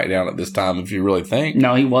on SmackDown at this time, if you really think.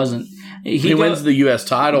 No, he wasn't. He wins the U.S.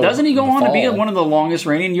 title. Doesn't he go on to be one of the longest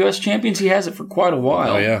reigning U.S. champions? He has it for quite a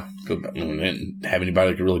while. Oh, yeah. Didn't have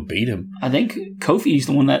anybody that could really beat him. I think Kofi's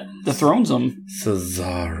the one that dethrones him.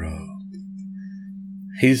 Cesaro.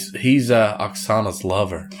 He's Oksana's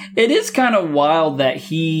lover. It is kind of wild that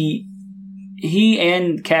he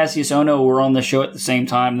and Cassius Ohno were on the show at the same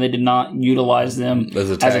time. They did not utilize them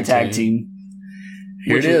as a tag team.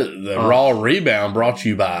 Here it is. The Raw Rebound brought to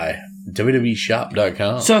you by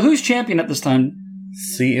WWEshop.com. So who's champion at this time?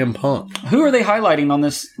 CM Punk. Who are they highlighting on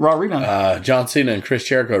this Raw Rebound? John Cena and Chris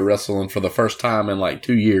Jericho wrestling for the first time in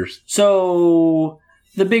 2 years. So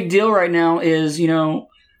the big deal right now is,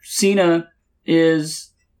 Cena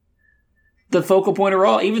is the focal point of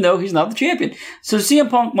Raw, even though he's not the champion. So CM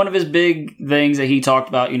Punk, one of his big things that he talked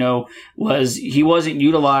about, was he wasn't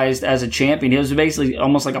utilized as a champion. He was basically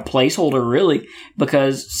almost like a placeholder, really,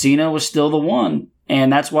 because Cena was still the one.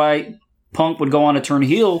 And that's why Punk would go on to turn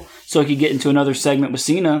heel so he could get into another segment with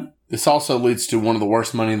Cena. This also leads to one of the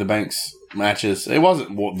worst Money in the Banks matches. It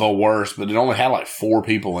wasn't the worst, but it only had 4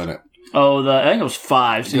 people in it. Oh, I think it was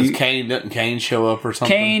 5. So doesn't Kane show up or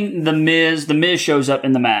something? Kane, The Miz shows up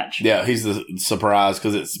in the match. Yeah, he's the surprise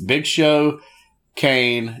because it's Big Show,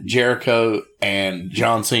 Kane, Jericho, and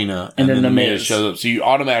John Cena, and then The Miz shows up. So you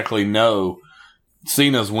automatically know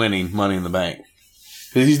Cena's winning Money in the Bank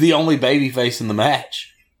because he's the only babyface in the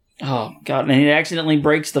match. Oh God! And he accidentally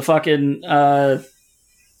breaks the fucking.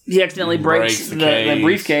 He accidentally breaks the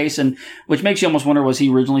briefcase, and which makes you almost wonder: was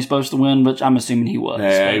he originally supposed to win? Which I'm assuming he was.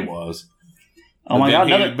 Yeah, he was. Oh my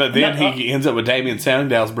God! But then he ends up with Damien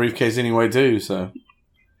Sandow's briefcase anyway too. So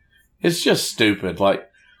it's just stupid. Like,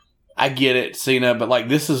 I get it, Cena, but like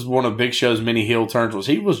this is one of Big Show's many heel turns.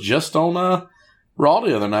 He was just on Raw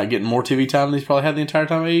the other night, getting more TV time than he's probably had the entire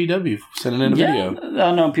time at AEW, sending in a video.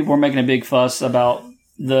 I know people were making a big fuss about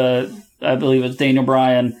I believe it's Daniel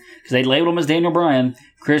Bryan, because they labeled him as Daniel Bryan,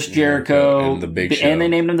 Chris Jericho, and the Big Show. And they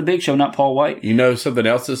named him the Big Show, not Paul White. You know something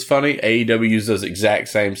else that's funny? AEW used those exact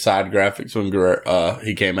same side graphics when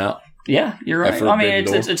he came out. Yeah, you're right. I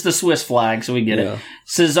mean, it's the Swiss flag, so we get it.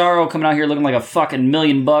 Cesaro coming out here looking like a fucking $1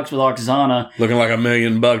 million with Oksana. Looking like $1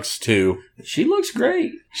 million too. She looks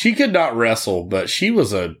great. She could not wrestle, but she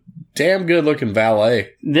was a damn good looking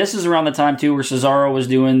valet. This is around the time too where Cesaro was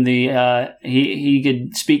doing the he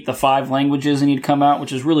could speak the 5 languages and he'd come out,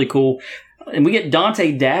 which is really cool. And we get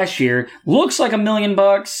Dante Dash here. Looks like $1 million.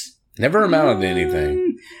 Never amounted to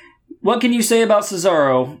anything. What can you say about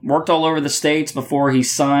Cesaro? Worked all over the States before he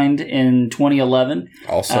signed in 2011.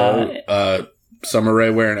 Also, Summer Rae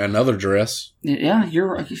wearing another dress. Yeah,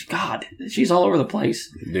 you're right. God, she's all over the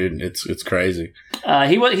place. Dude, it's crazy.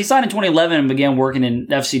 He signed in 2011 and began working in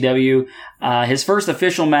FCW. His first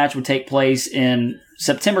official match would take place in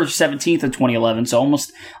September 17th of 2011, so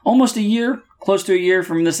almost a year, close to a year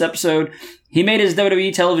from this episode. He made his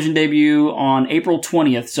WWE television debut on April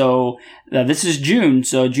 20th, so this is June,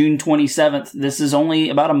 so June 27th. This is only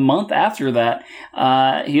about a month after that.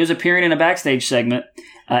 He was appearing in a backstage segment,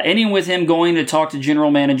 ending with him going to talk to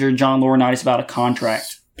General Manager John Laurinaitis about a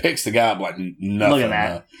contract. Picks the guy up like nothing. Look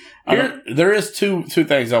at that. There is two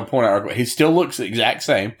things I'll point out. He still looks the exact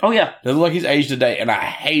same. Oh, yeah. Doesn't look like he's aged a day, and I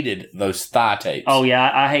hated those thigh tapes. Oh,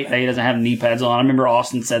 yeah. I hate that he doesn't have knee pads on. I remember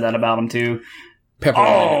Austin said that about him, too.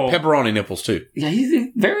 Pepperoni nipples, too. Yeah, he's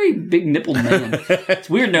a very big nippled man.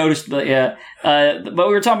 It's weird noticed, but yeah. But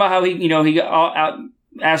we were talking about how he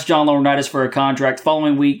asked John Laurinaitis for a contract. The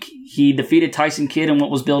following week, he defeated Tyson Kidd in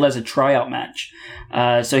what was billed as a tryout match.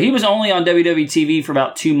 So he was only on WWE TV for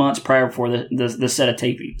about 2 months prior before the set of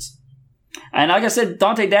tapings. And like I said,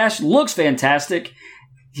 Dante Dash looks fantastic.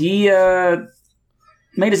 He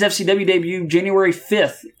made his FCW debut January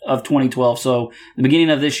 5th of 2012, so the beginning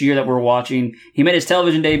of this year that we're watching. He made his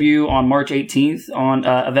television debut on March 18th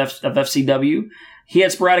of FCW. He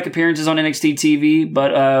had sporadic appearances on NXT TV,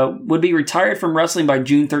 but would be retired from wrestling by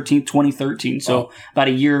June 13th, 2013, so about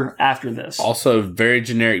a year after this. Also, very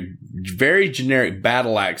generic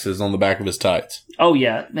battle axes on the back of his tights. Oh,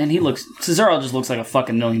 yeah. Man, Cesaro just looks like a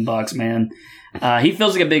fucking $1 million, man. He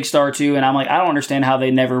feels like a big star, too, and I'm like, I don't understand how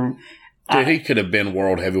they never... Dude, he could have been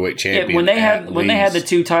world heavyweight champion. When they had the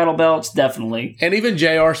 2 title belts, definitely. And even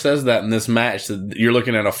JR says that in this match, that you're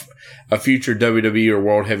looking at a future WWE or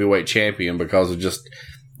world heavyweight champion because of just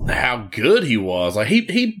how good he was. Like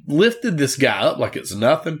he lifted this guy up like it's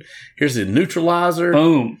nothing. Here's the neutralizer.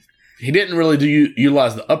 Boom. He didn't really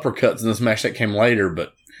utilize the uppercuts in this match that came later,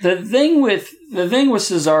 but the thing with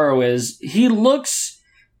Cesaro is he looks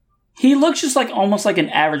just like almost like an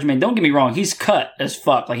average man. Don't get me wrong. He's cut as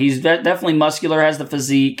fuck. Like he's definitely muscular, has the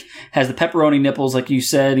physique, has the pepperoni nipples, like you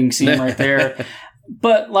said. You can see him right there.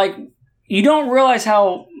 But like, you don't realize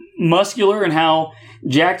how muscular and how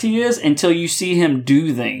jacked he is until you see him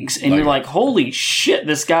do things. And you're like, holy shit,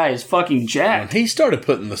 this guy is fucking jacked. He started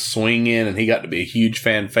putting the swing in and he got to be a huge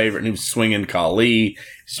fan favorite. And he was swinging Khali,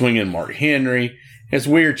 swinging Mark Henry. It's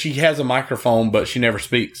weird. She has a microphone, but she never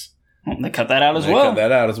speaks. They cut that out as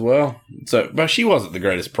well. So, but she wasn't the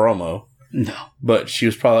greatest promo. No. But she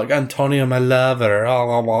was probably like, Antonio, my lover.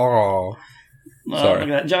 Sorry. Look at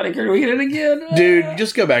that. Johnny Curtis, we get it again. Dude,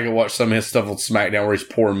 just go back and watch some of his stuff on SmackDown where he's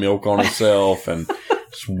pouring milk on himself and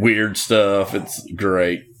just weird stuff. It's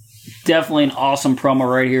great. Definitely an awesome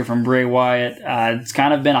promo right here from Bray Wyatt. It's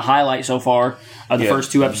kind of been a highlight so far of the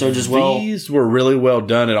first 2 episodes as well. These were really well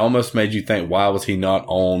done. It almost made you think, why was he not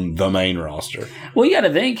on the main roster? Well, you got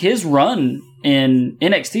to think his run in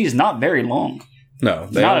NXT is not very long. No,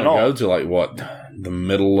 they not only at all. go to like what, the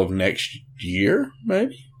middle of next year,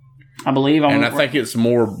 maybe. I believe. And I think it's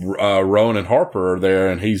more Rowan and Harper are there,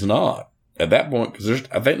 and he's not at that point because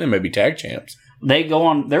I think they may be tag champs. They go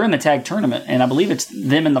on. They're in the tag tournament, and I believe it's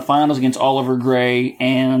them in the finals against Oliver Gray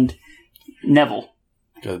and Neville.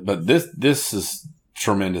 Good, but this is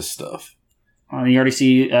tremendous stuff. You already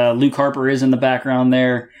see Luke Harper is in the background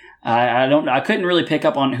there. I couldn't really pick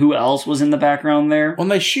up on who else was in the background there. When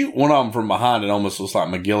they shoot one of them from behind, it almost looks like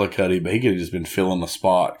McGillicuddy, but he could have just been filling the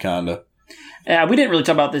spot, kind of. Yeah, we didn't really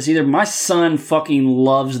talk about this either. My son fucking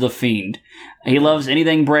loves The Fiend. He loves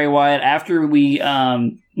anything Bray Wyatt. After we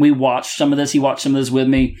watched some of this, he watched some of this with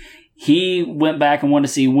me. He went back and wanted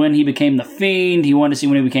to see when he became The Fiend. He wanted to see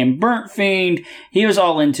when he became Burnt Fiend. He was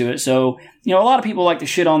all into it. So, a lot of people like to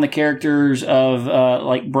shit on the characters of,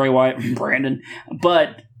 like Bray Wyatt and Brandon.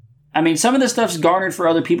 But, some of this stuff's garnered for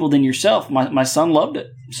other people than yourself. My son loved it.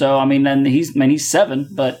 So, and he's 7,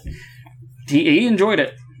 but he enjoyed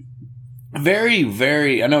it. Very,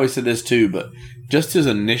 very, I know he said this too, but just his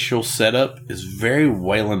initial setup is very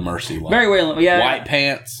Waylon Mercy-like. Very Waylon, yeah. White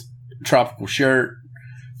pants, tropical shirt,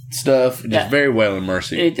 stuff, just very Waylon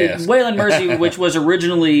Mercy. Waylon Mercy, which was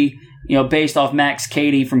originally, based off Max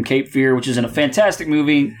Cady from Cape Fear, which is in a fantastic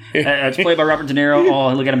movie. It's played by Robert De Niro.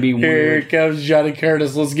 Oh, look at him being weird. Here comes Johnny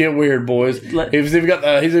Curtis. Let's get weird, boys. He's even got the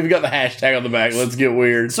hashtag on the back. Let's get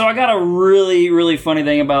weird. So I got a really, really funny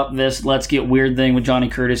thing about this Let's Get Weird thing with Johnny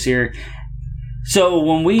Curtis here. So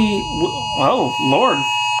when oh, Lord.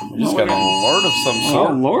 Just got an alert of some sort.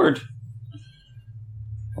 Oh, Lord.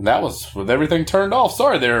 And that was with everything turned off.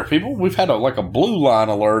 Sorry there, people. We've had a blue line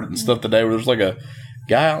alert and stuff today where there's like a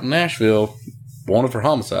guy out in Nashville wanted for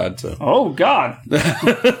homicide. So. Oh, God.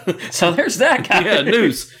 So there's that guy. Yeah,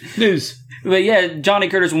 news. But yeah, Johnny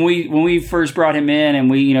Curtis, when we first brought him in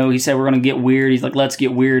and he said we're going to get weird. He's like, let's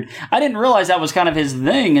get weird. I didn't realize that was kind of his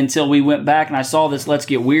thing until we went back and I saw this let's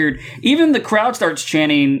get weird. Even the crowd starts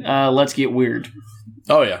chanting, let's get weird.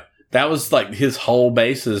 Oh, yeah. That was like his whole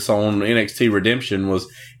basis on NXT Redemption was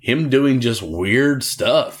him doing just weird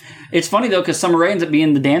stuff. It's funny, though, because Summer Rae ends up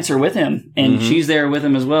being the dancer with him, and she's there with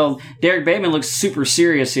him as well. Derek Bateman looks super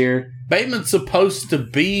serious here. Bateman's supposed to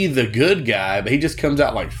be the good guy, but he just comes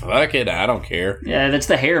out like, fuck it, I don't care. Yeah, that's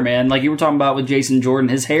the hair, man. Like you were talking about with Jason Jordan.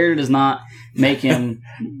 His hair does not make him...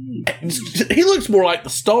 He looks more like the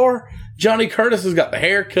Star. Johnny Curtis has got the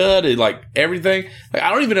haircut and like everything. Like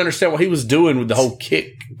I don't even understand what he was doing with the whole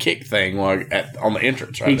kick thing on the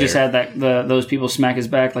entrance. Right, he just had those people smack his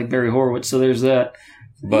back like Barry Horowitz. So there's that.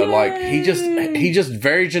 But like he just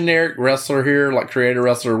very generic wrestler here, like creator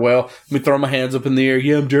wrestler. Well, let me throw my hands up in the air.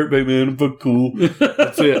 Yeah, I'm Derek Bateman. I'm fucking cool.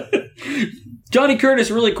 That's it. Johnny Curtis,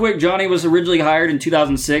 really quick. Johnny was originally hired in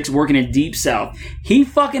 2006 working in Deep South. He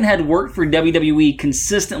fucking had worked for WWE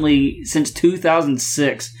consistently since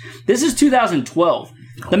 2006. This is 2012.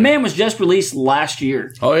 The man was just released last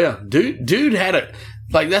year. Oh, yeah. Dude had it.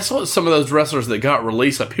 Like, that's what some of those wrestlers that got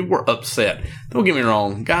released, like, people were upset. Don't get me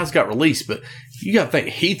wrong. Guys got released, but you got to think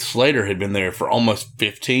Heath Slater had been there for almost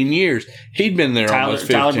 15 years. He'd been there almost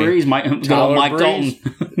 15. Tyler Breeze, Mike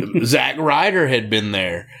Dalton. Zack Ryder had been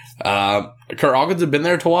there. Kurt Hawkins had been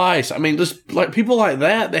there twice. I mean, just like people like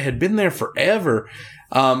that, they had been there forever.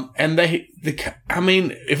 And if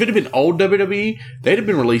it had been old WWE, they'd have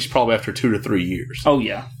been released probably after 2 to 3 years. Oh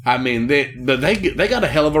yeah. I mean, they got a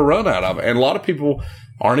hell of a run out of it, and a lot of people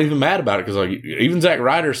aren't even mad about it because like even Zack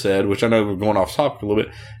Ryder said, which I know we're going off topic a little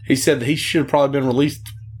bit, he said that he should have probably been released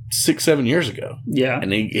 6-7 years ago. Yeah,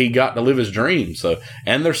 and he got to live his dream. So,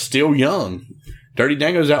 and they're still young. Dirty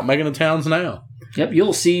Dango's out making the towns now. Yep,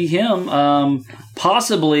 you'll see him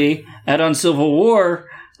possibly at Uncivil War.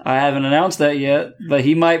 I haven't announced that yet, but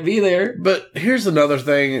he might be there. But here's another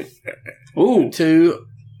thing, too,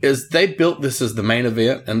 is they built this as the main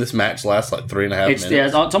event, and this match lasts like 3.5 minutes. Yeah,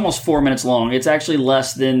 it's almost 4 minutes long. It's actually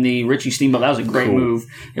less than the Richie Steamboat. That was a great move.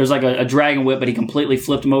 It was like a dragon whip, but he completely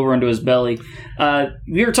flipped him over onto his belly.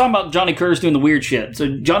 We were talking about Johnny Curtis doing the weird shit.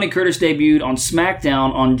 So Johnny Curtis debuted on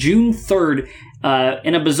SmackDown on June 3rd,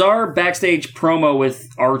 in a bizarre backstage promo with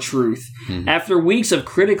R-Truth. Mm-hmm. After weeks of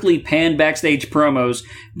critically panned backstage promos,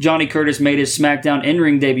 Johnny Curtis made his SmackDown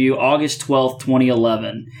in-ring debut August 12th,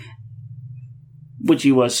 2011. Which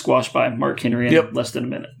he was squashed by Mark Henry in less than a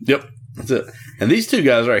minute. Yep, that's it. And these two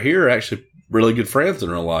guys right here are actually really good friends in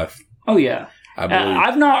real life. Oh, yeah. I believe.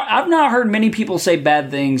 I've not heard many people say bad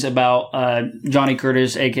things about Johnny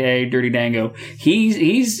Curtis, a.k.a. Dirty Dango.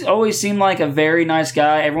 He's always seemed like a very nice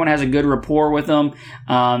guy. Everyone has a good rapport with him.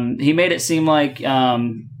 He made it seem like, I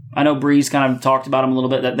know Breeze kind of talked about him a little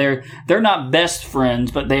bit, that they're not best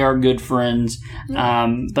friends, but they are good friends.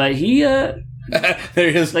 But he...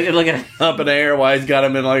 They're just look at up in the air while he's got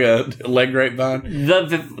him in like a leg grapevine.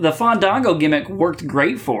 The Fandango gimmick worked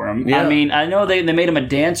great for him. Yeah. I mean, I know they made him a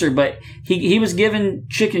dancer, but he was given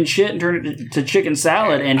chicken shit and turned it to chicken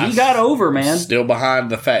salad, and he got over, man. Still behind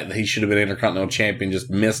the fact that he should have been Intercontinental Champion, just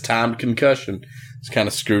mistimed concussion. It's kind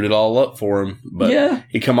of screwed it all up for him. But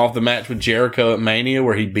he come off the match with Jericho at Mania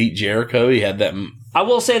where he beat Jericho. He had that I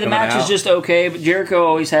will say the match is just okay, but Jericho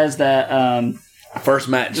always has that... First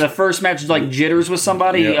match. The first match is like jitters with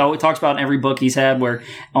somebody. Yep. He always talks about in every book he's had where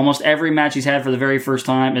almost every match he's had for the very first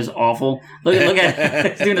time is awful. Look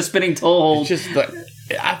at he's doing a spinning toe hold. It's just like,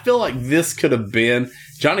 I feel like this could have been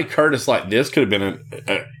Johnny Curtis. Like this could have been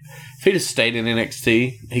if he just stayed in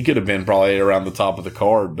NXT, he could have been probably around the top of the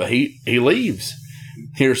card. But he leaves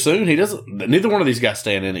here soon. He doesn't. Neither one of these guys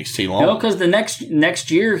stay in NXT long. No, because the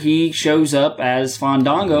next year he shows up as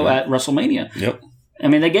Fandango at WrestleMania. Yep. I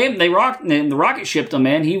mean, the rocket shipped him,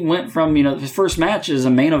 man. He went from, his first match is a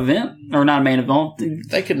main event, or not a main event.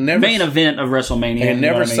 They could never main event of WrestleMania. And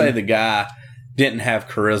never say the guy didn't have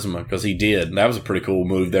charisma, because he did. And that was a pretty cool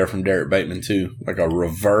move there from Derek Bateman too, like a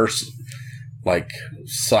reverse, like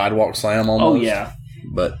sidewalk slam almost. Oh yeah.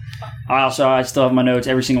 But I still have my notes.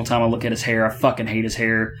 Every single time I look at his hair, I fucking hate his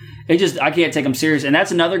hair. I can't take him serious. And that's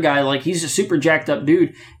another guy, like, he's a super jacked up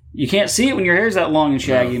dude. You can't see it when your hair's that long and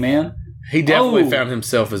shaggy, man. He definitely found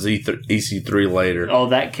himself as EC3 later. Oh,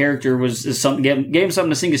 that character is something, gave him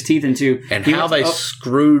something to sink his teeth into. And how they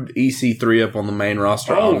screwed EC3 up on the main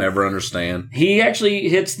roster, I'll never understand. He actually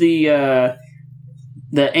hits the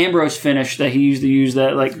Ambrose finish that he used to use,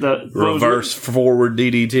 that like the reverse forward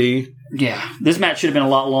DDT. Yeah, this match should have been a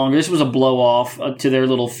lot longer. This was a blow off to their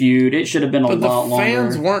little feud. It should have been a lot longer. But the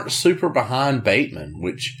fans weren't super behind Bateman,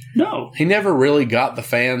 which he never really got the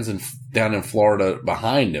fans down in Florida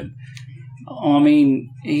behind him. I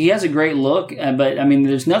mean, he has a great look, but I mean,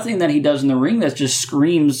 there's nothing that he does in the ring that just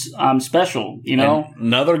screams, "I'm special," And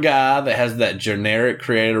another guy that has that generic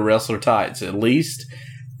creator wrestler tights. At least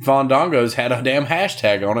Fandango's had a damn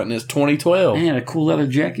hashtag on it, and it's 2012. And a cool leather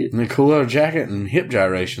jacket. And hip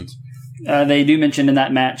gyrations. They do mention in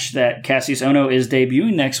that match that Cassius Ohno is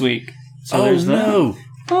debuting next week. So there's no.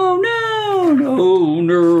 Oh, no.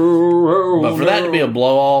 But for that to be a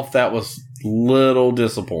blow-off, that was little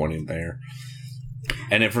disappointing there.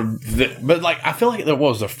 And I feel like there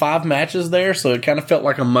was 5 matches there, so it kind of felt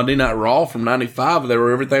like a Monday Night Raw from '95,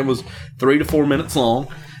 where everything was 3 to 4 minutes long.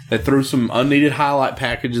 They threw some unneeded highlight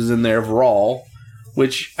packages in there of Raw,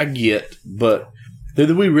 which I get, but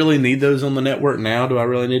do we really need those on the network now? Do I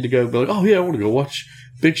really need to go be like, oh yeah, I want to go watch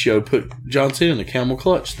Big Show put John Cena in a camel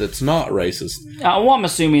clutch that's not racist? I'm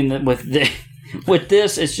assuming that with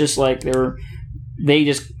this, it's just like they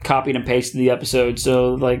just copied and pasted the episode.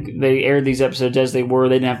 So, like, they aired these episodes as they were.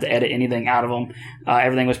 They didn't have to edit anything out of them.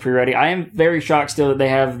 Everything was pre-ready. I am very shocked still that they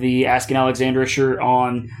have the Asking Alexandra shirt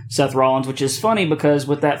on Seth Rollins, which is funny because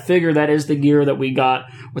with that figure, that is the gear that we got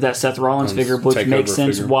with that Seth Rollins figure, which makes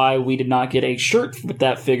sense why we did not get a shirt with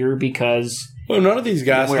that figure because... Well, none of these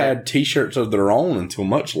guys had T-shirts of their own until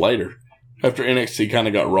much later. After NXT kind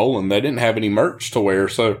of got rolling, they didn't have any merch to wear,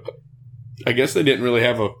 so I guess they didn't really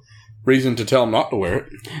have a reason to tell him not to wear it.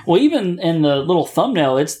 Well, even in the little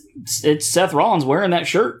thumbnail, it's Seth Rollins wearing that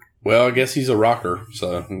shirt. Well, I guess he's a rocker,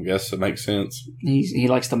 so I guess it makes sense. He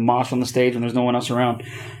likes to mosh on the stage when there's no one else around.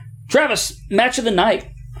 Travis, match of the night.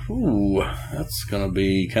 Ooh, that's going to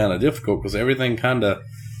be kind of difficult because everything kind of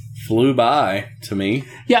flew by to me.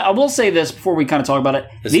 Yeah, I will say this before we kind of talk about it.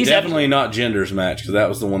 It's definitely not Gender's match because that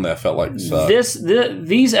was the one that felt like sucked.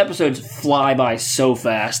 These episodes fly by so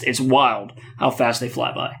fast. It's wild how fast they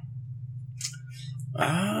fly by.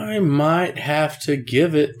 I might have to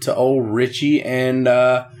give it to old Richie and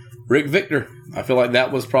Rick Victor. I feel like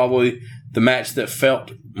that was probably the match that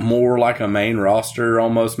felt more like a main roster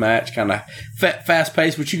almost match, kind of fast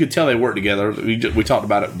paced, but you could tell they worked together. We talked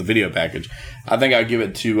about it in the video package. I think I'd give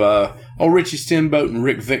it to old Richie Steamboat and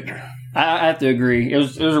Rick Victor. I have to agree. It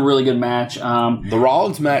was a really good match. The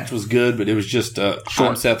Rollins match was good, but it was just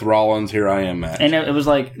I'm Seth Rollins, here I am match. And it was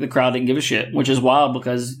like the crowd didn't give a shit, which is wild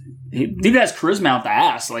because dude has charisma out the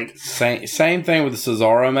ass. Like same thing with the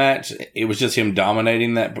Cesaro match. It was just him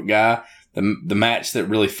dominating that guy. The match that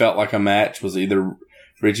really felt like a match was either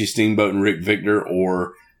Richie Steamboat and Rick Victor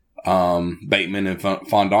or Bateman and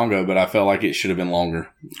Fandango, but I felt like it should have been longer.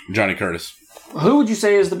 Johnny Curtis. Who would you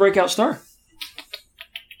say is the breakout star?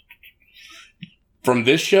 From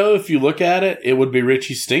this show, if you look at it, it would be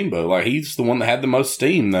Richie Steamboat. Like, he's the one that had the most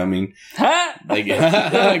steam. I mean, they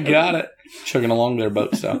got it. Chugging along there,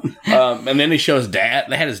 boat style. And then they show his dad.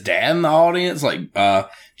 They had his dad in the audience. Like,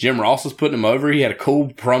 Jim Ross was putting him over. He had a cool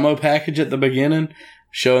promo package at the beginning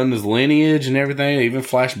showing his lineage and everything. They even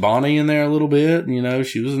flashed Bonnie in there a little bit. You know,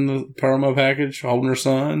 she was in the promo package holding her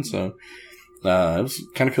son. So, it was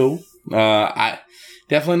kind of cool. I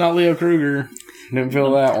definitely not Leo Kruger. Didn't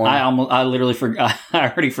feel that one. I literally forgot. I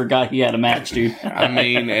already forgot he had a match, dude. I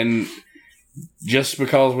mean, and just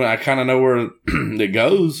because when I kind of know where it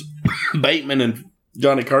goes, Bateman and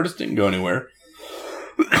Johnny Curtis didn't go anywhere.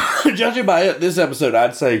 judging by it, this episode,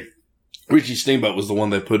 I'd say Richie Steamboat was the one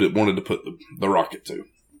they wanted to put the rocket to.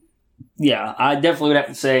 Yeah, I definitely would have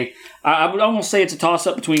to say, I would almost say it's a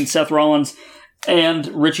toss-up between Seth Rollins and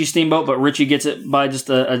Richie Steamboat, but Richie gets it by just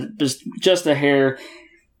a hair.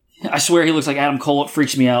 I swear he looks like Adam Cole. It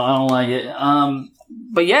freaks me out. I don't like it.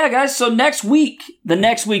 But yeah, guys, so the next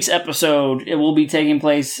week's episode, it will be taking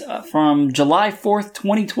place from July 4th,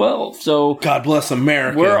 2012. So God bless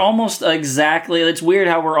America. We're almost exactly, it's weird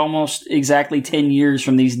how we're almost exactly 10 years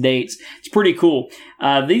from these dates. It's pretty cool.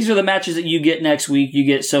 These are the matches that you get next week. You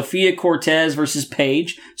get Sofia Cortez versus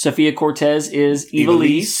Paige. Sofia Cortez is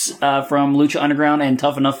Ivelisse from Lucha Underground and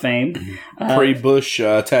Tough Enough fame. Pre-Bush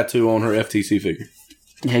tattoo on her FTC figure.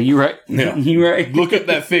 Yeah, you're right. Yeah. You're right. Look at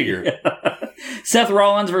that figure. Seth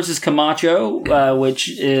Rollins versus Camacho,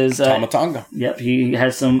 which is... Tamatanga. Yep, he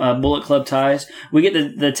has some Bullet Club ties. We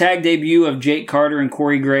get the tag debut of Jake Carter and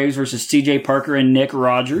Corey Graves versus CJ Parker and Nick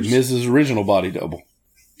Rogers. Miz's original body double.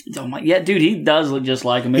 Oh my, yeah, dude, he does look just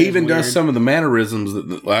like him. He even does some of the mannerisms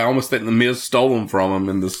that I almost think the Miz stole them from him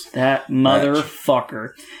in this. That motherfucker.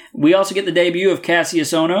 Match. We also get the debut of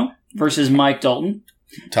Cassius Ohno versus Mike Dalton.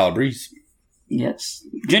 Tyler Breeze. Yes.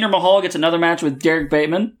 Jinder Mahal gets another match with Derek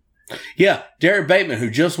Bateman. Yeah, Derek Bateman, who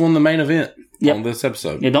just won the main event on this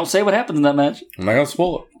episode. Yeah, don't say what happens in that match. I'm not going to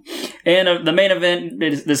spoil it. And the main event,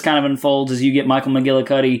 this kind of unfolds as you get Michael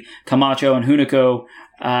McGillicuddy, Camacho, and Hunico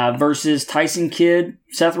versus Tyson Kidd,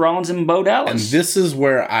 Seth Rollins, and Bo Dallas. And this is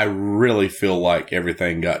where I really feel like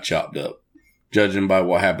everything got chopped up, judging by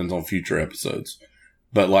what happens on future episodes.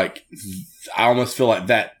 But, like, I almost feel like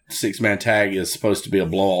that six-man tag is supposed to be a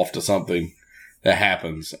blow-off to something that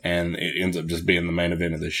happens, and it ends up just being the main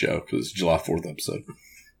event of this show because it's July 4th episode,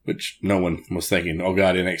 which no one was thinking, oh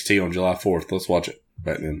God, NXT on July 4th, let's watch it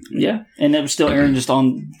back then. Yeah, and it was still airing just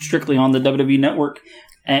strictly on the WWE Network,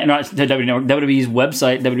 and not the WWE Network, WWE's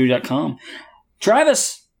website, WWE.com.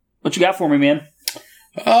 Travis, what you got for me, man?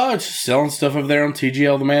 Just selling stuff over there on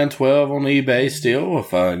TGL The Man 12 on eBay still.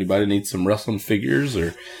 If anybody needs some wrestling figures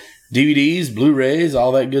or DVDs, Blu-rays,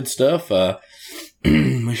 all that good stuff.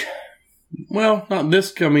 Well, not this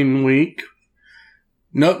coming week.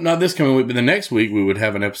 Nope, not this coming week, but the next week we would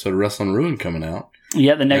have an episode of Wrestling Ruin coming out.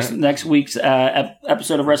 Yeah, the next week's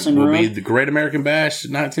episode of Wrestling Ruin will be the Great American Bash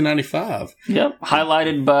 1995. Yep,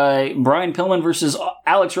 highlighted by Brian Pillman versus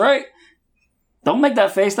Alex Wright. Don't make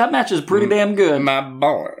that face. That match is pretty damn good. My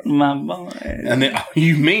boy. And then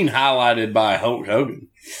you mean highlighted by Hulk Hogan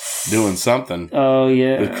doing something. Oh,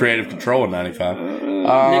 yeah. With Creative Control in 95. Nick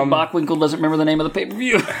Bockwinkel doesn't remember the name of the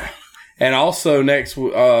pay-per-view. And also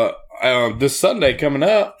this Sunday coming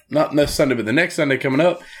up, not this Sunday, but the next Sunday coming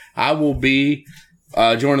up, I will be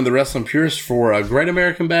joining the Wrestling Purists for Great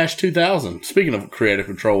American Bash 2000. Speaking of Creative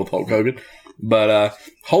Control with Hulk Hogan. But a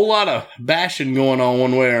whole lot of bashing going on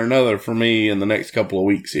one way or another for me in the next couple of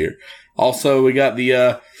weeks here. Also, we got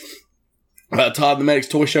the Todd the Medic's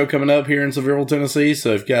Toy Show coming up here in Sevierville, Tennessee.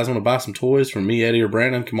 So if you guys want to buy some toys from me, Eddie, or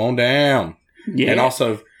Brandon, come on down. Yeah. And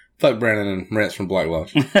also, fuck Brandon and Rents from Black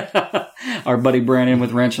Lodge. Our buddy Brandon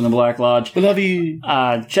with Wrench from the Black Lodge. We love you.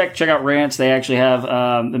 Check out Rants. They actually have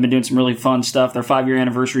they've been doing some really fun stuff. Their 5-year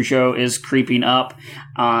anniversary show is creeping up.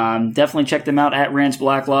 Definitely check them out at Rants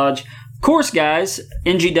Black Lodge. Of course, guys,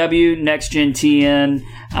 NGW, Next Gen TN.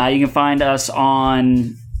 You can find us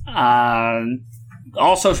on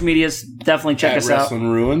all social medias. Definitely check us Wrestling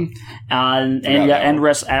out. Ruin.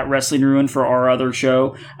 At Wrestling Ruin for our other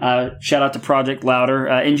show. Shout out to Project Louder.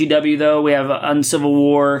 NGW, though, we have Uncivil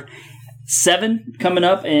War 7 coming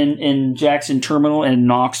up in Jackson Terminal in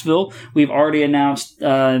Knoxville. We've already announced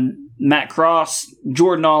Matt Cross,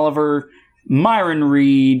 Jordan Oliver, Myron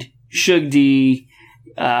Reed, Shug D.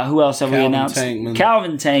 Who else have we announced?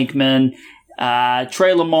 Calvin Tankman,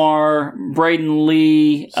 Trey Lamar, Braden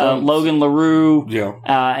Lee, Logan LaRue. Yeah.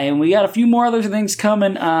 And we got a few more other things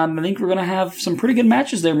coming. I think we're going to have some pretty good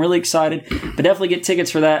matches there. I'm really excited. But definitely get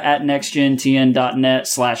tickets for that at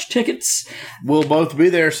nextgentn.net/tickets. We'll both be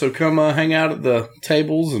there, so come hang out at the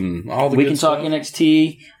tables and all the good stuff. We can talk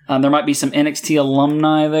NXT. There might be some NXT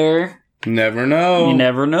alumni there. Never know. You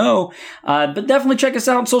never know. But definitely check us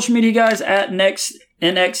out on social media, guys, at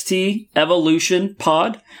NXT Evolution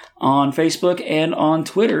Pod on Facebook and on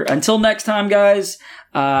Twitter. Until next time, guys,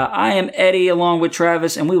 I am Eddie along with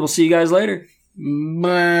Travis, and we will see you guys later.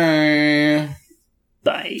 Bye.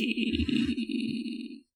 Bye.